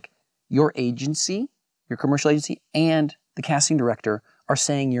 which is like your agency, your commercial agency, and the casting director are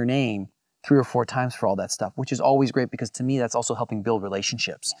saying your name 3 or 4 times for all that stuff, which is always great because to me, that's also helping build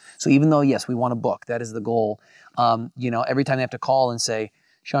relationships. So even though, yes, we want to book, that is the goal. You know, every time they have to call and say,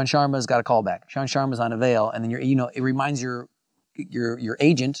 Sean Sharma's got a callback, Sean Sharma's on a veil, and then you know, it reminds your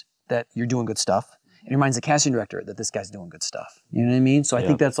agent that you're doing good stuff. It reminds the casting director that this guy's doing good stuff. You know what I mean? So I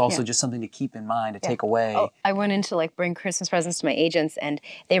think that's also just something to keep in mind, to take away. Oh, I went in to like bring Christmas presents to my agents and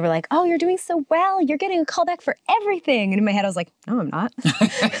they were like, oh, you're doing so well. You're getting a callback for everything. And in my head, I was like, no, I'm not.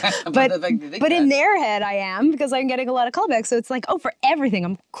 but in their head, I am because I'm getting a lot of callbacks. So it's like, oh, for everything.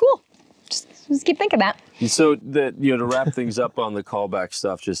 I'm cool. Just keep thinking that. So that, you know, to wrap things up on the callback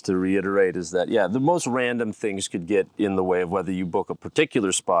stuff, just to reiterate, is that, the most random things could get in the way of whether you book a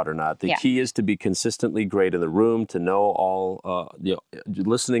particular spot or not. The key is to be consistently great in the room, to know all, you know,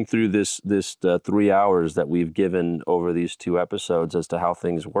 listening through this 3 hours that we've given over these 2 episodes as to how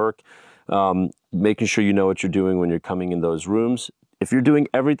things work, making sure you know what you're doing when you're coming in those rooms. If you're doing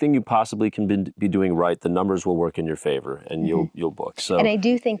everything you possibly can be doing right, the numbers will work in your favor, and you'll book. So, and I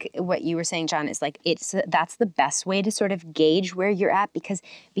do think what you were saying, John, is like that's the best way to sort of gauge where you're at because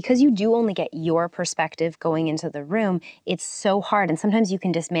you do only get your perspective going into the room. It's so hard, and sometimes you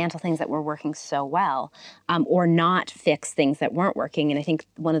can dismantle things that were working so well, or not fix things that weren't working. And I think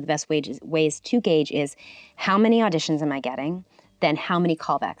one of the best ways to gauge is how many auditions am I getting. Then how many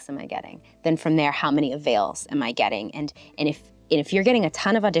callbacks am I getting? Then from there, how many avails am I getting? And if you're getting a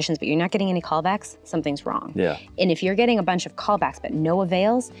ton of auditions but you're not getting any callbacks, something's wrong. Yeah. And if you're getting a bunch of callbacks but no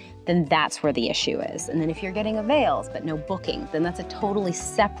avails, then that's where the issue is. And then if you're getting avails but no booking, then that's a totally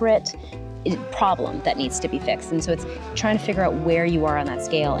separate problem that needs to be fixed. And so it's trying to figure out where you are on that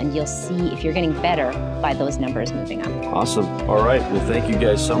scale, and you'll see if you're getting better by those numbers moving up. Awesome. All right. Well, thank you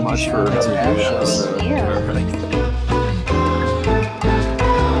guys so much for having us. Thank you. All right.